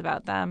because it's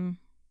about them.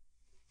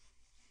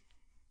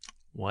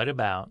 What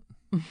about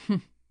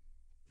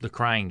The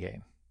Crying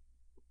Game?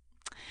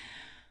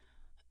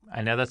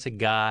 I know that's a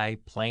guy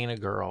playing a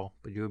girl,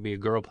 but you would be a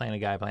girl playing a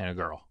guy playing a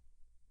girl.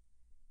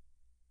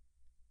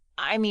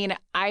 I mean,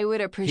 I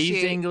would appreciate.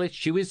 He's English.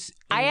 She was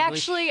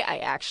English. I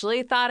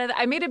actually thought of.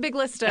 I made a big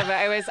list of.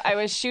 I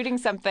was shooting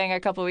something a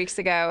couple weeks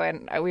ago,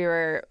 and we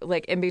were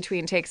like in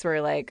between takes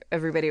where like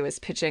everybody was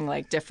pitching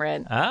like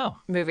different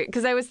movie.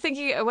 Because I was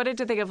thinking, I wanted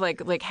to think of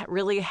like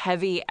really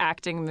heavy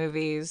acting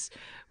movies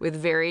with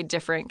very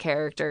different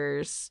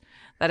characters.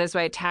 That is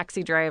why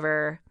Taxi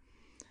Driver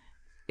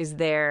is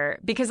there,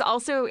 because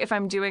also if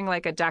I'm doing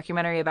like a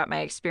documentary about my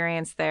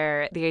experience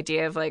there, the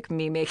idea of like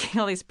me making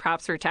all these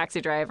props for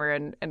Taxi Driver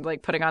and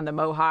like putting on the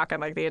mohawk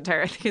and like the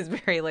entire thing is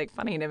very like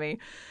funny to me.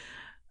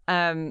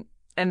 And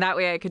that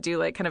way I could do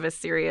like kind of a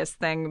serious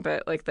thing,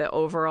 but like the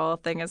overall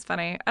thing is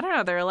funny. I don't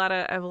know.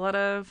 I have a lot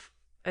of,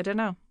 I don't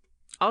know.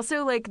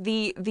 Also, like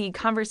the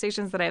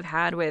conversations that I've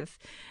had with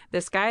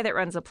this guy that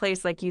runs a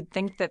place, like you'd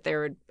think that there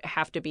would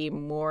have to be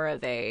more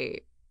of a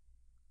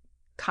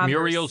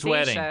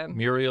conversation.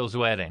 Muriel's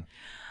wedding.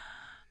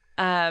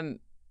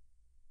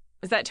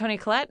 Is that Toni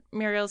Collette?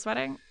 Muriel's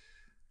wedding?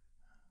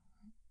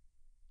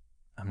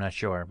 I'm not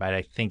sure, but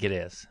I think it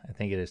is. I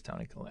think it is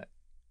Toni Collette.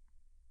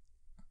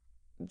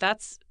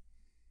 That's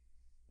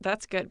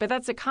good, but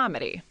that's a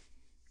comedy.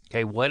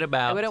 Okay, what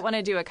about? I wouldn't want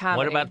to do a comedy.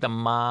 What about the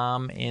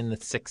mom in The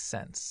Sixth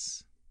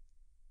Sense?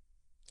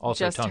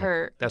 Also Just Toni.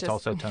 her. That's just...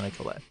 also Toni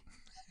Collette.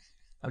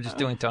 I'm just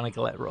doing Toni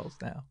Collette roles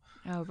now.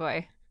 Oh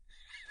boy.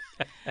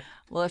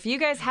 Well, if you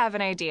guys have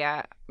an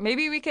idea,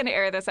 maybe we can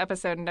air this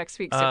episode next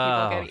week so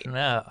people get.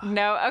 No.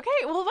 No.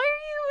 Okay. Well, why are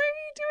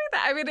you doing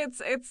that? I mean,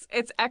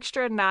 it's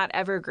extra not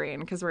evergreen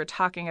because we're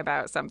talking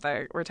about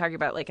something. We're talking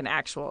about like an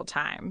actual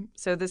time.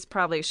 So this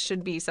probably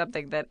should be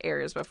something that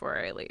airs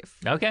before I leave.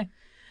 Okay.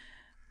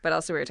 But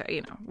also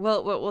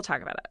we'll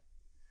talk about it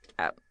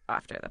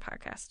after the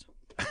podcast.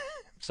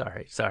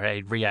 Sorry,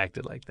 I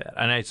reacted like that,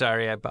 and I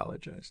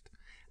apologized.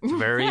 It's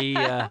very,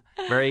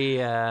 very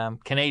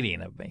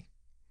Canadian of me.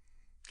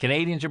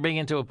 Canadians are big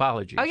into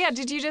apologies. Oh yeah,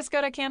 did you just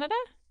go to Canada?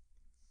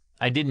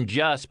 I didn't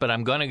just, but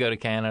I'm going to go to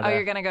Canada. Oh,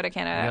 you're going to go to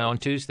Canada on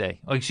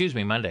Tuesday. Oh, excuse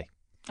me, Monday.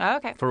 Oh,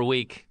 okay. For a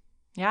week.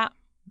 Yeah.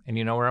 And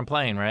you know where I'm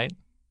playing, right?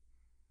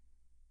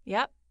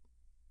 Yep.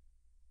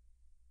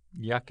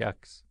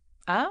 Yucks.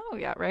 Oh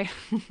yeah, right.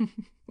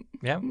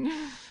 Yeah.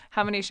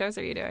 How many shows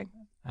are you doing?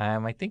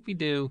 I think we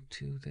do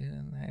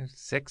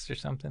 6 or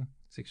something,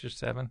 6 or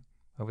 7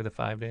 over the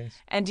 5 days.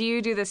 And do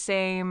you do the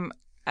same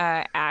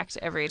act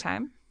every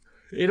time?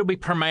 It'll be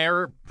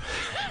premiere.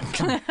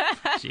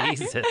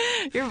 Jesus.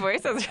 Your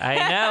voice is... I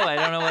know. I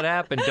don't know what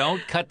happened.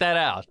 Don't cut that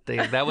out.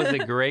 That was a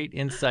great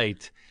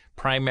insight.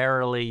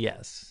 Primarily,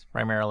 yes.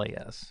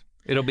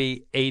 It'll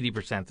be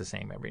 80% the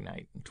same every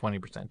night,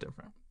 20%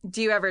 different.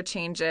 Do you ever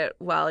change it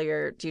while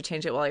you're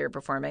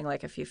performing?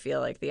 Like if you feel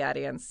like the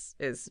audience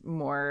is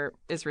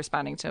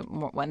responding to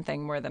one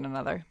thing more than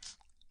another?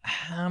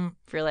 If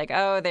you're like,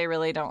 oh, they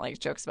really don't like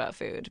jokes about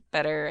food,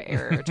 better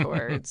error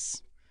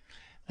towards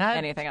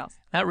anything else?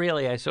 Not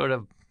really. I sort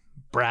of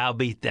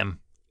browbeat them.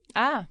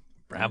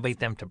 Browbeat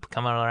them to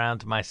come around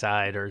to my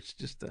side, or it's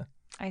just a...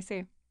 I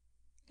see.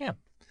 Yeah.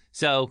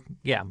 So,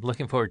 yeah, I'm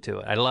looking forward to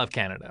it. I love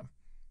Canada.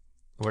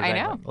 Or I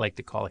know. I like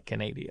to call it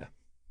Canadia.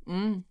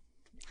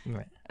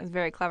 Right. It's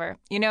very clever.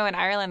 You know, in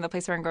Ireland, the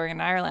place where I'm going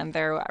in Ireland,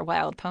 there are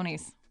wild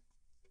ponies.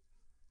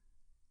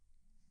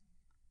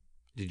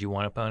 Did you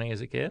want a pony as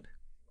a kid?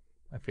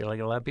 I feel like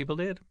a lot of people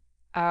did.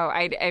 Oh,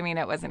 I mean,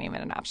 it wasn't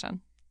even an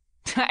option.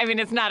 I mean,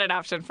 it's not an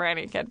option for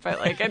any kid, but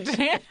like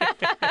that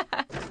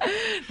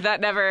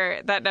never.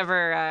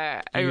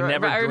 I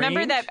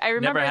remember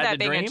that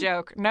being a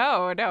joke.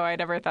 No, I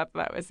never thought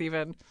that was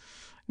even.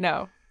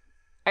 No,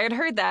 I had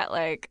heard that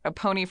like a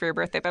pony for your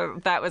birthday,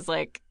 but that was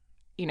like,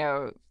 you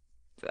know,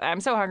 I'm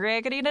so hungry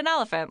I could eat an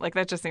elephant. Like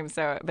that just seems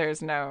so.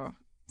 No,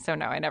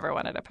 I never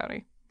wanted a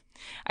pony.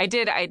 I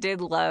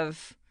did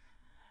love.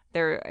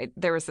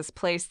 There was this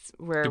place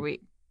where we.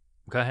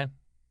 Go ahead.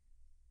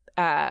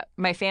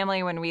 My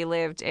family, when we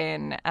lived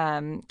in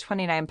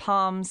 29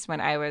 Palms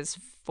when I was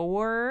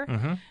 4,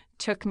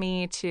 took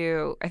me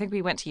to, I think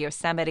we went to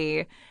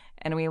Yosemite,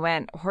 and we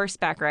went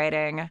horseback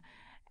riding,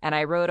 and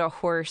I rode a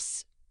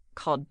horse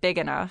called Big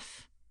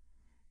Enough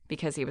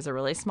because he was a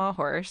really small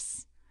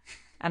horse,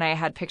 and I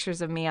had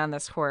pictures of me on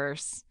this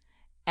horse,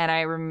 and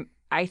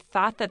I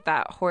thought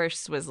that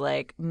horse was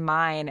like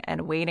mine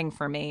and waiting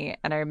for me,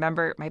 and I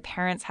remember my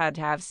parents had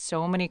to have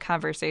so many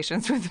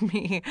conversations with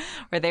me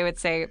where they would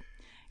say,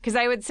 because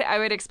I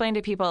would explain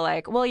to people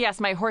like, well, yes,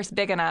 my horse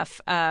Big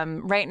Enough.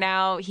 Right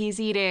now he's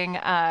eating.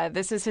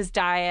 This is his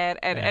diet,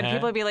 and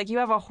people would be like, you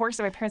have a horse,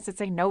 and my parents would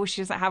say, no,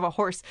 she doesn't have a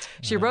horse.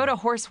 She rode a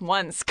horse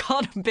once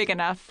called Big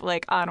Enough,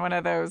 like on one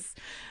of those,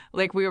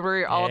 like we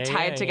were all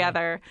tied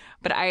together.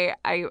 But I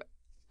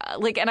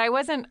like, and I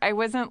wasn't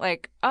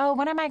like, oh,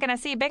 when am I going to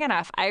see Big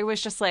Enough? I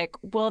was just like,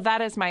 well,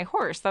 that is my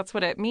horse. That's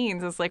what it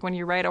means. It's like when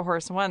you ride a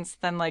horse once,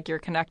 then like you're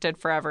connected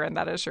forever, and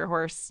that is your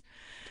horse.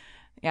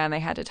 Yeah, and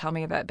they had to tell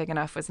me that Big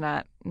Enough was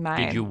not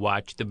mine. Did you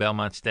watch the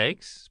Belmont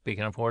Stakes?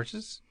 Speaking of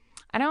horses,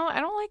 I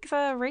don't like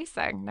the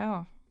racing.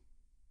 No,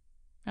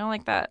 I don't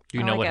like that. Do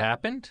you know what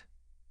happened?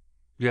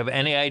 Do you have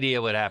any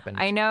idea what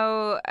happened? I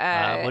know.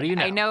 What do you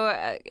know? I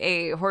know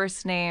a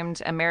horse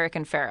named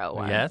American Pharoah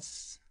won.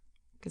 Yes.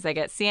 Because I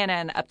get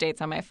CNN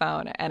updates on my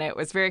phone, and it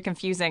was very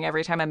confusing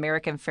every time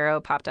American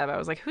Pharoah popped up. I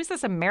was like, "Who's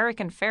this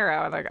American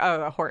Pharoah?" I'm like,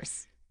 "Oh, a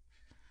horse."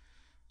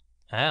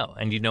 Oh,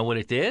 and you know what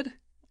it did?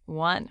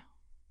 Won.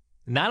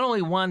 Not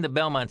only won the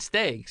Belmont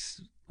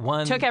Stakes,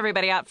 took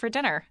everybody out for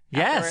dinner.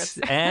 Yes,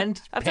 and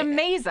that's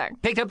amazing.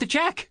 Picked up the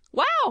check.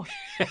 Wow.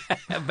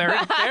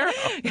 American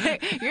Pharoah.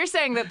 You're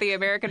saying that the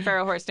American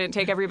Pharoah horse didn't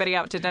take everybody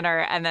out to dinner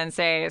and then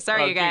say,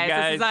 "Sorry, you guys,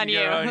 this is on you.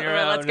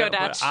 Let's go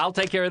Dutch." I'll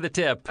take care of the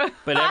tip,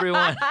 but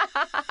everyone.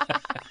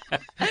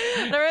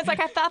 Everyone's like,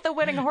 I thought the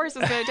winning horse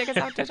was going to take us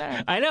out to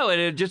dinner. I know,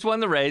 it just won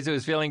the race. It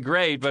was feeling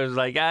great, but it was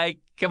like,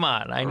 come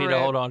on, I need to Rude.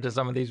 hold on to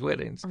some of these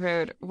winnings.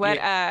 Rude. What?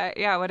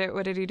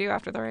 What did he do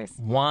after the race?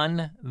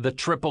 Won the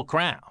Triple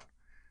Crown,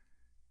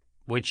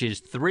 which is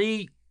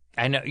 3.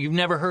 I know you've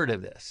never heard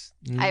of this.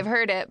 I've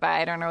heard it, but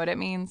I don't know what it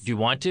means. Do you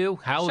want to?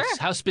 Sure.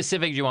 How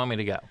specific do you want me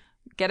to go?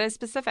 Get as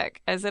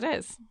specific as it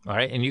is. All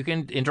right, and you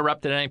can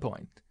interrupt at any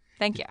point.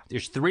 Thank you.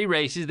 There's 3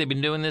 races. They've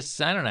been doing this,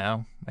 I don't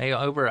know,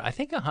 over, I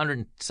think, 100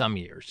 and some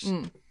years.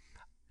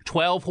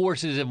 12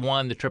 horses have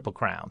won the Triple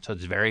Crown, so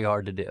it's very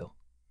hard to do.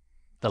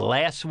 The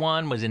last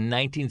one was in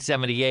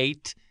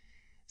 1978,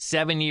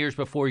 7 years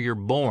before you're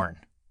born.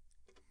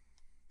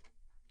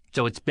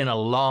 So it's been a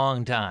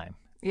long time,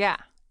 Yeah.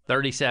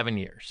 37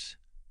 years,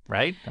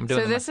 right?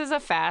 So this is a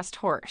fast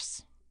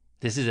horse.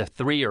 This is a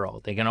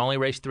 3-year-old. They can only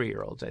race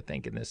 3-year-olds, I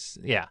think, in this.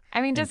 Yeah.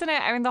 I mean, doesn't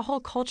it? I mean, the whole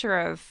culture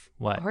of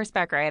What?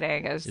 horseback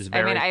riding is. Is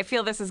I mean, very- I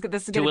feel this is going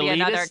to Too be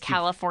another elitist?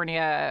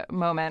 California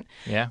moment.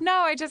 Yeah. No,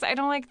 I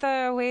don't like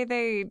the way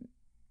they.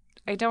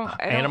 I don't.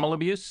 Animal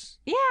abuse?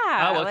 Yeah.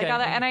 Oh, Like okay. all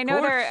that, and I know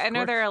Of course, I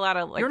know of there are a lot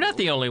of like. You're not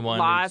the only one.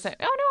 laws. who's-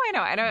 Oh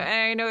no, I know.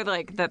 I know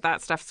like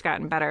that stuff's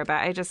gotten better,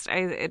 but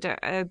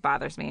it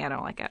bothers me. I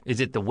don't like it. Is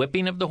it the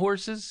whipping of the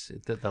horses?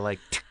 The like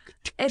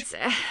It's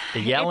the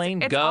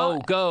yelling, it's go, all-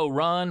 go,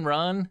 run,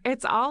 run.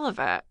 It's all of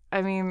it.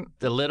 I mean,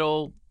 The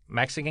little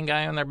Mexican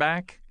guy on their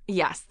back.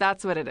 yes,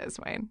 that's what it is,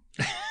 Wayne.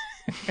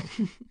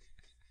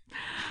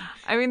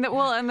 I mean,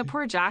 and the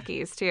poor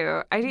jockeys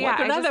too. Well, they're not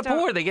just that don't-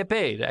 poor. They get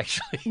paid,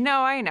 actually. No,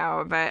 I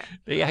know, but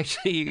They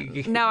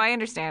actually. no, I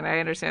understand.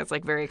 It's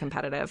like very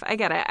competitive. I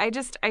get it.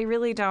 I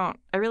really don't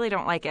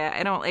like it.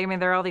 I mean,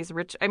 there are all these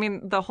rich. I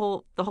mean, the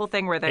whole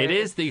thing where It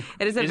is a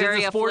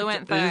very sport,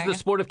 affluent It is thing. the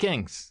sport of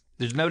kings.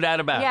 There's no doubt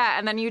about it. Yeah,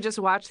 and then you just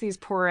watch these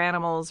poor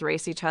animals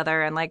race each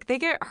other, and like they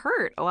get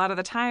hurt a lot of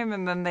the time,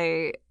 and then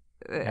they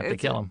Have to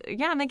kill 'em.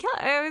 Yeah, and they kill.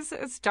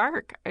 It's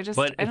dark.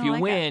 But I if don't you like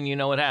it. win, you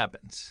know what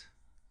happens.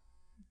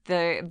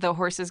 The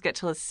horses get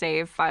to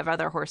save 5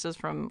 other horses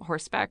from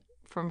horse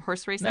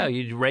racing. No,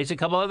 you raise a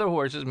couple other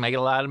horses, make a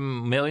lot of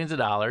millions of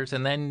dollars,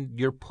 and then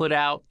you're put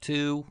out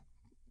to.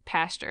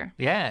 Pasture.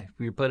 Yeah,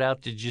 you're put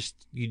out to just.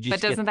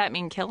 But doesn't that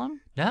mean kill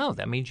them? No,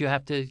 that means you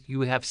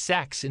have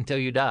sex until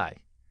you die.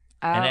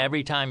 Oh. And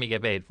every time you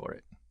get paid for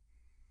it.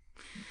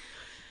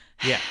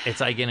 Yeah,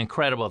 it's like an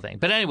incredible thing.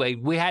 But anyway,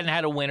 we hadn't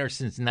had a winner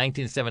since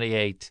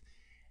 1978,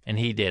 and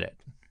he did it.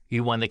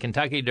 He won the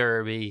Kentucky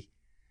Derby,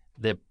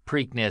 the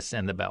Preakness,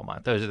 and the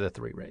Belmont. Those are the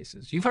 3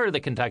 races. You've heard of the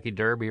Kentucky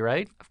Derby,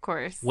 right? Of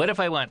course. What if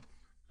I went...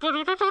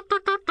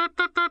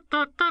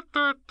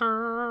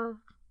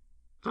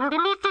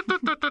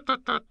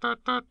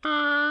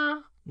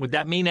 Would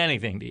that mean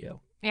anything to you?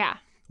 Yeah.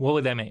 What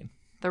would that mean?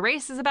 The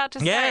race is about to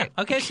start. Yeah,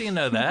 okay, so you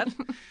know that.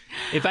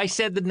 If I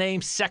said the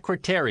name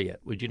Secretariat,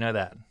 would you know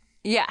that?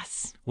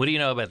 Yes. What do you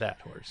know about that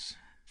horse?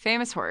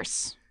 Famous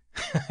horse.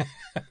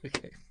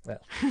 Okay, well,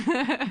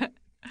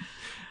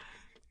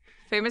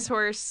 Famous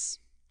horse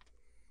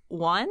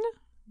won?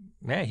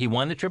 yeah, he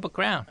won the Triple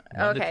Crown.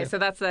 Won the Okay, so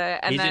that's the.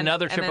 And He's then,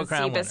 another and Triple then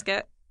Crown winner.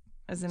 Seabiscuit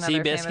is another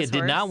famous Seabiscuit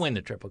did not horse. win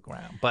the Triple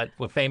Crown, but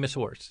a famous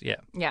horse, yeah.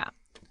 Yeah.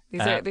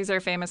 Uh, These are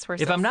famous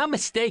horses. If I'm not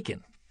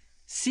mistaken,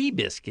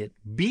 Seabiscuit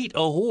beat a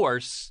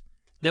horse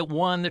that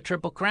won the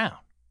Triple Crown.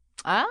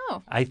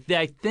 Oh. I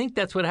think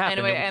that's what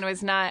happened. And it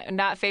was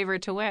not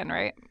favored to win,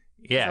 right?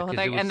 yeah, The whole 'cause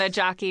thing. it was, And the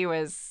jockey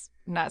was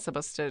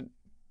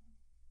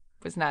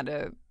not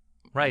a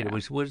right. It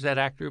was what was that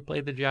actor who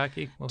played the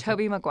jockey? What was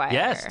Toby it? Maguire.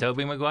 Yes,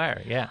 Toby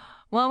Maguire. Yeah,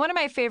 Well, one of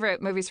my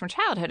favorite movies from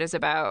childhood is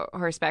about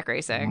horseback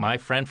racing. My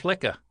Friend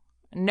Flicka.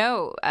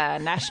 No,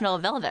 National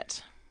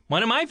Velvet.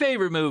 One of my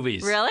favorite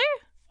movies. Really?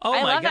 Oh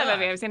I my love God. that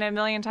movie. I've seen it a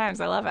million times.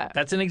 I love it.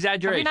 That's an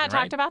exaggeration. Have we not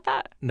right? talked about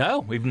that? No,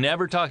 we've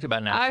never talked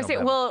about National I say,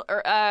 Velvet.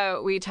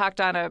 well, we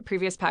talked on a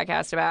previous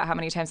podcast about how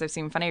many times I've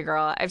seen Funny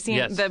Girl. I've seen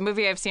Yes. the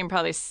movie. I've seen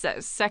probably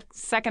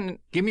second,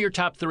 Give me your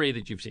top 3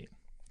 that you've seen.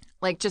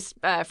 like just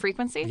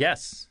frequency.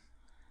 Yes.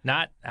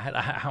 Not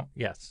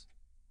yes.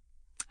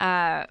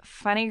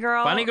 Funny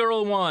Girl. Funny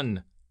Girl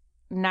 1,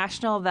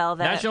 National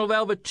Velvet. National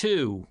Velvet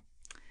 2.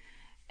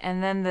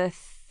 And then the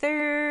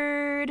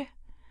third,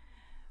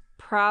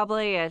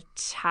 probably a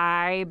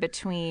tie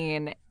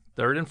between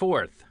 3rd and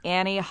 4th.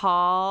 Annie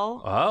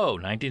Hall. Oh,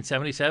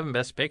 1977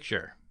 Best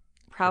Picture.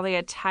 Probably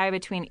a tie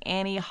between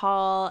Annie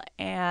Hall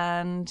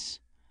and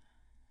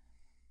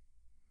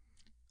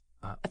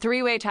a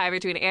 3-way tie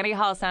between Annie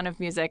Hall, Sound of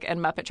Music, and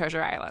Muppet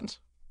Treasure Island.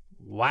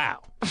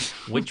 Wow.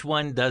 Which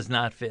one does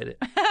not fit it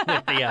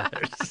with the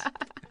others?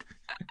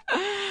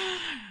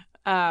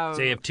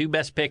 So you have 2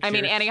 Best Pictures. I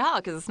mean Annie Hall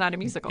because it's not a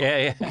musical.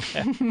 Yeah.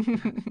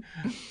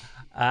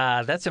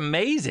 That's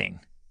amazing.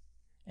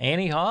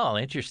 Annie Hall,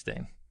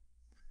 interesting.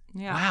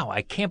 Yeah. Wow,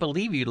 I can't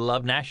believe you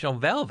love National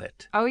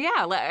Velvet. Oh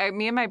yeah,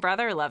 me and my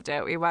brother loved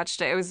it. We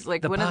watched it. It was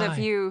like The one pie. of the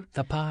few.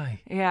 The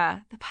pie. Yeah,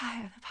 the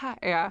pie.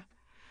 Yeah.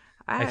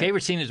 My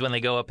favorite scene is when they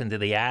go up into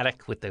the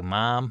attic with the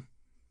mom.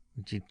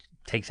 She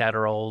takes out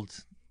her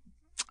old.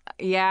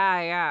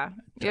 Yeah.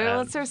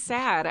 Well, it's so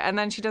sad, and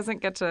then she doesn't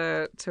get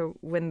to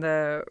win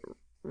the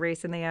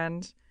race in the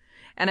end.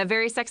 And a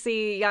very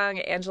sexy young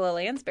Angela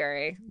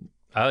Lansbury.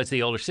 Oh, it's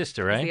the older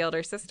sister, right? The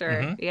older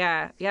sister.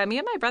 Yeah. Yeah, me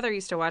and my brother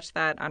used to watch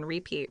that on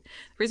repeat. The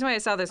reason why I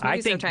saw this movie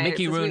I think so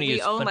Mickey is Rooney we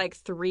is own fun- like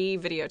 3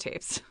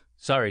 videotapes.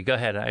 Sorry, go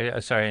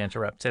ahead. Sorry to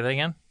interrupt. Say that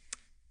again?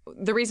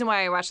 The reason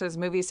why I watched those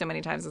movies so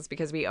many times is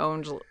because we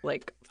owned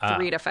like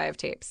 3 to 5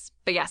 tapes.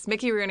 But yes,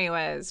 Mickey Rooney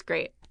was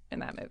great in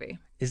that movie.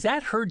 Is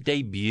that her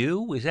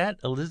debut? Is that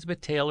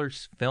Elizabeth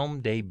Taylor's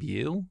film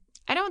debut?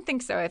 I don't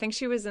think so. I think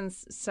she was in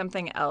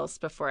something else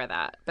before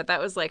that. But that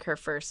was like her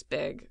first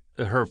big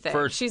Her thing.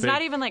 first. She's big-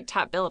 not even like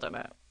top billed in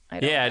it. I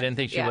didn't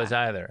think she was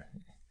either.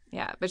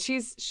 Yeah, but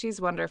she's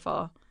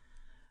wonderful.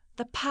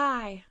 The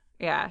Pie.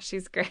 Yeah,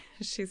 she's great.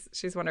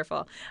 She's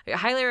wonderful. I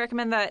highly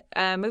recommend that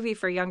movie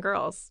for young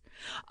girls.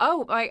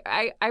 Oh,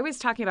 I was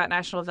talking about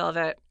National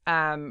Velvet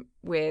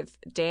with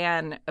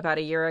Dan about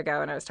a year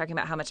ago, and I was talking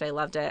about how much I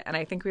loved it. And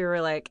I think we were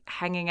like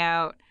hanging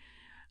out,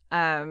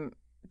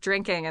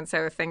 drinking, and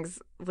so things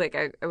like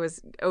I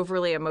was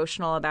overly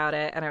emotional about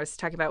it, and I was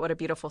talking about what a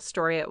beautiful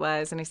story it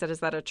was, and he said, "Is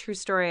that a true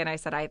story?" And I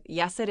said,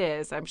 "Yes, it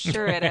is. I'm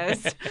sure it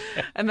is."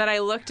 And then I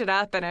looked it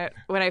up, and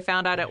when I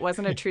found out it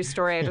wasn't a true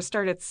story, I just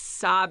started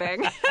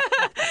sobbing.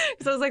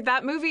 So I was like,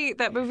 that movie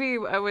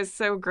was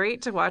so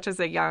great to watch as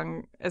a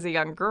young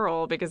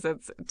girl, because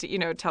it's, you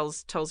know,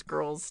 tells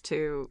girls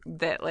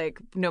that like,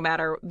 no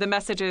matter the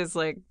messages,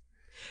 like,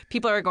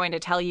 people are going to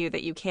tell you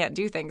that you can't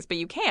do things, but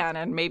you can,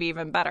 and maybe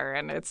even better.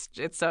 And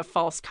it's a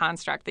false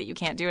construct that you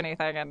can't do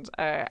anything. And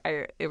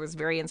it was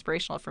very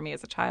inspirational for me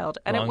as a child.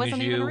 And it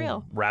wasn't even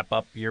real. Wrap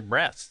up your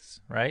breasts,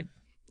 right?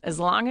 As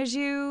long as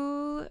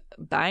you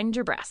bind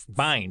your breasts.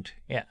 Bind,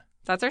 yeah.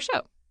 That's our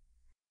show.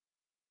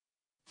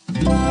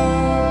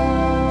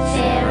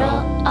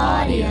 Feral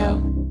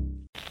Audio.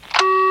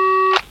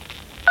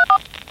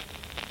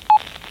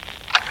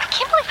 I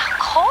can't believe how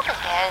cold it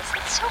is.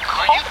 It's so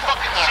cold in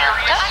here.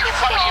 Don't you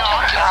think you should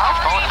turn your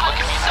phone and look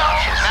at me now?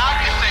 Now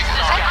you think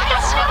so. I think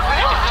it's so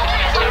rude.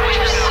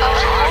 You're so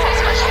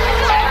cold.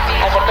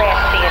 As a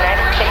branch of the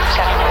United States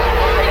government,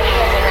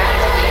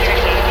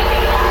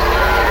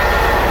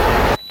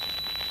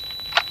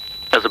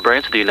 As a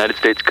branch of the United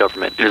States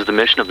government, it is the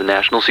mission of the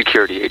National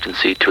Security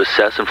Agency to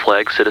assess and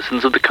flag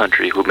citizens of the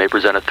country who may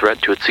present a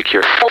threat to its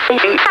security.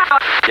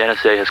 The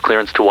NSA has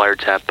clearance to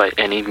wiretap by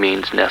any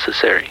means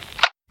necessary.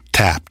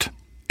 Tapped.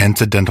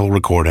 Incidental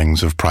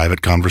recordings of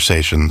private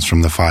conversations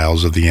from the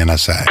files of the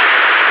NSA.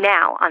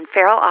 now on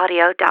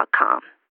feralaudio.com.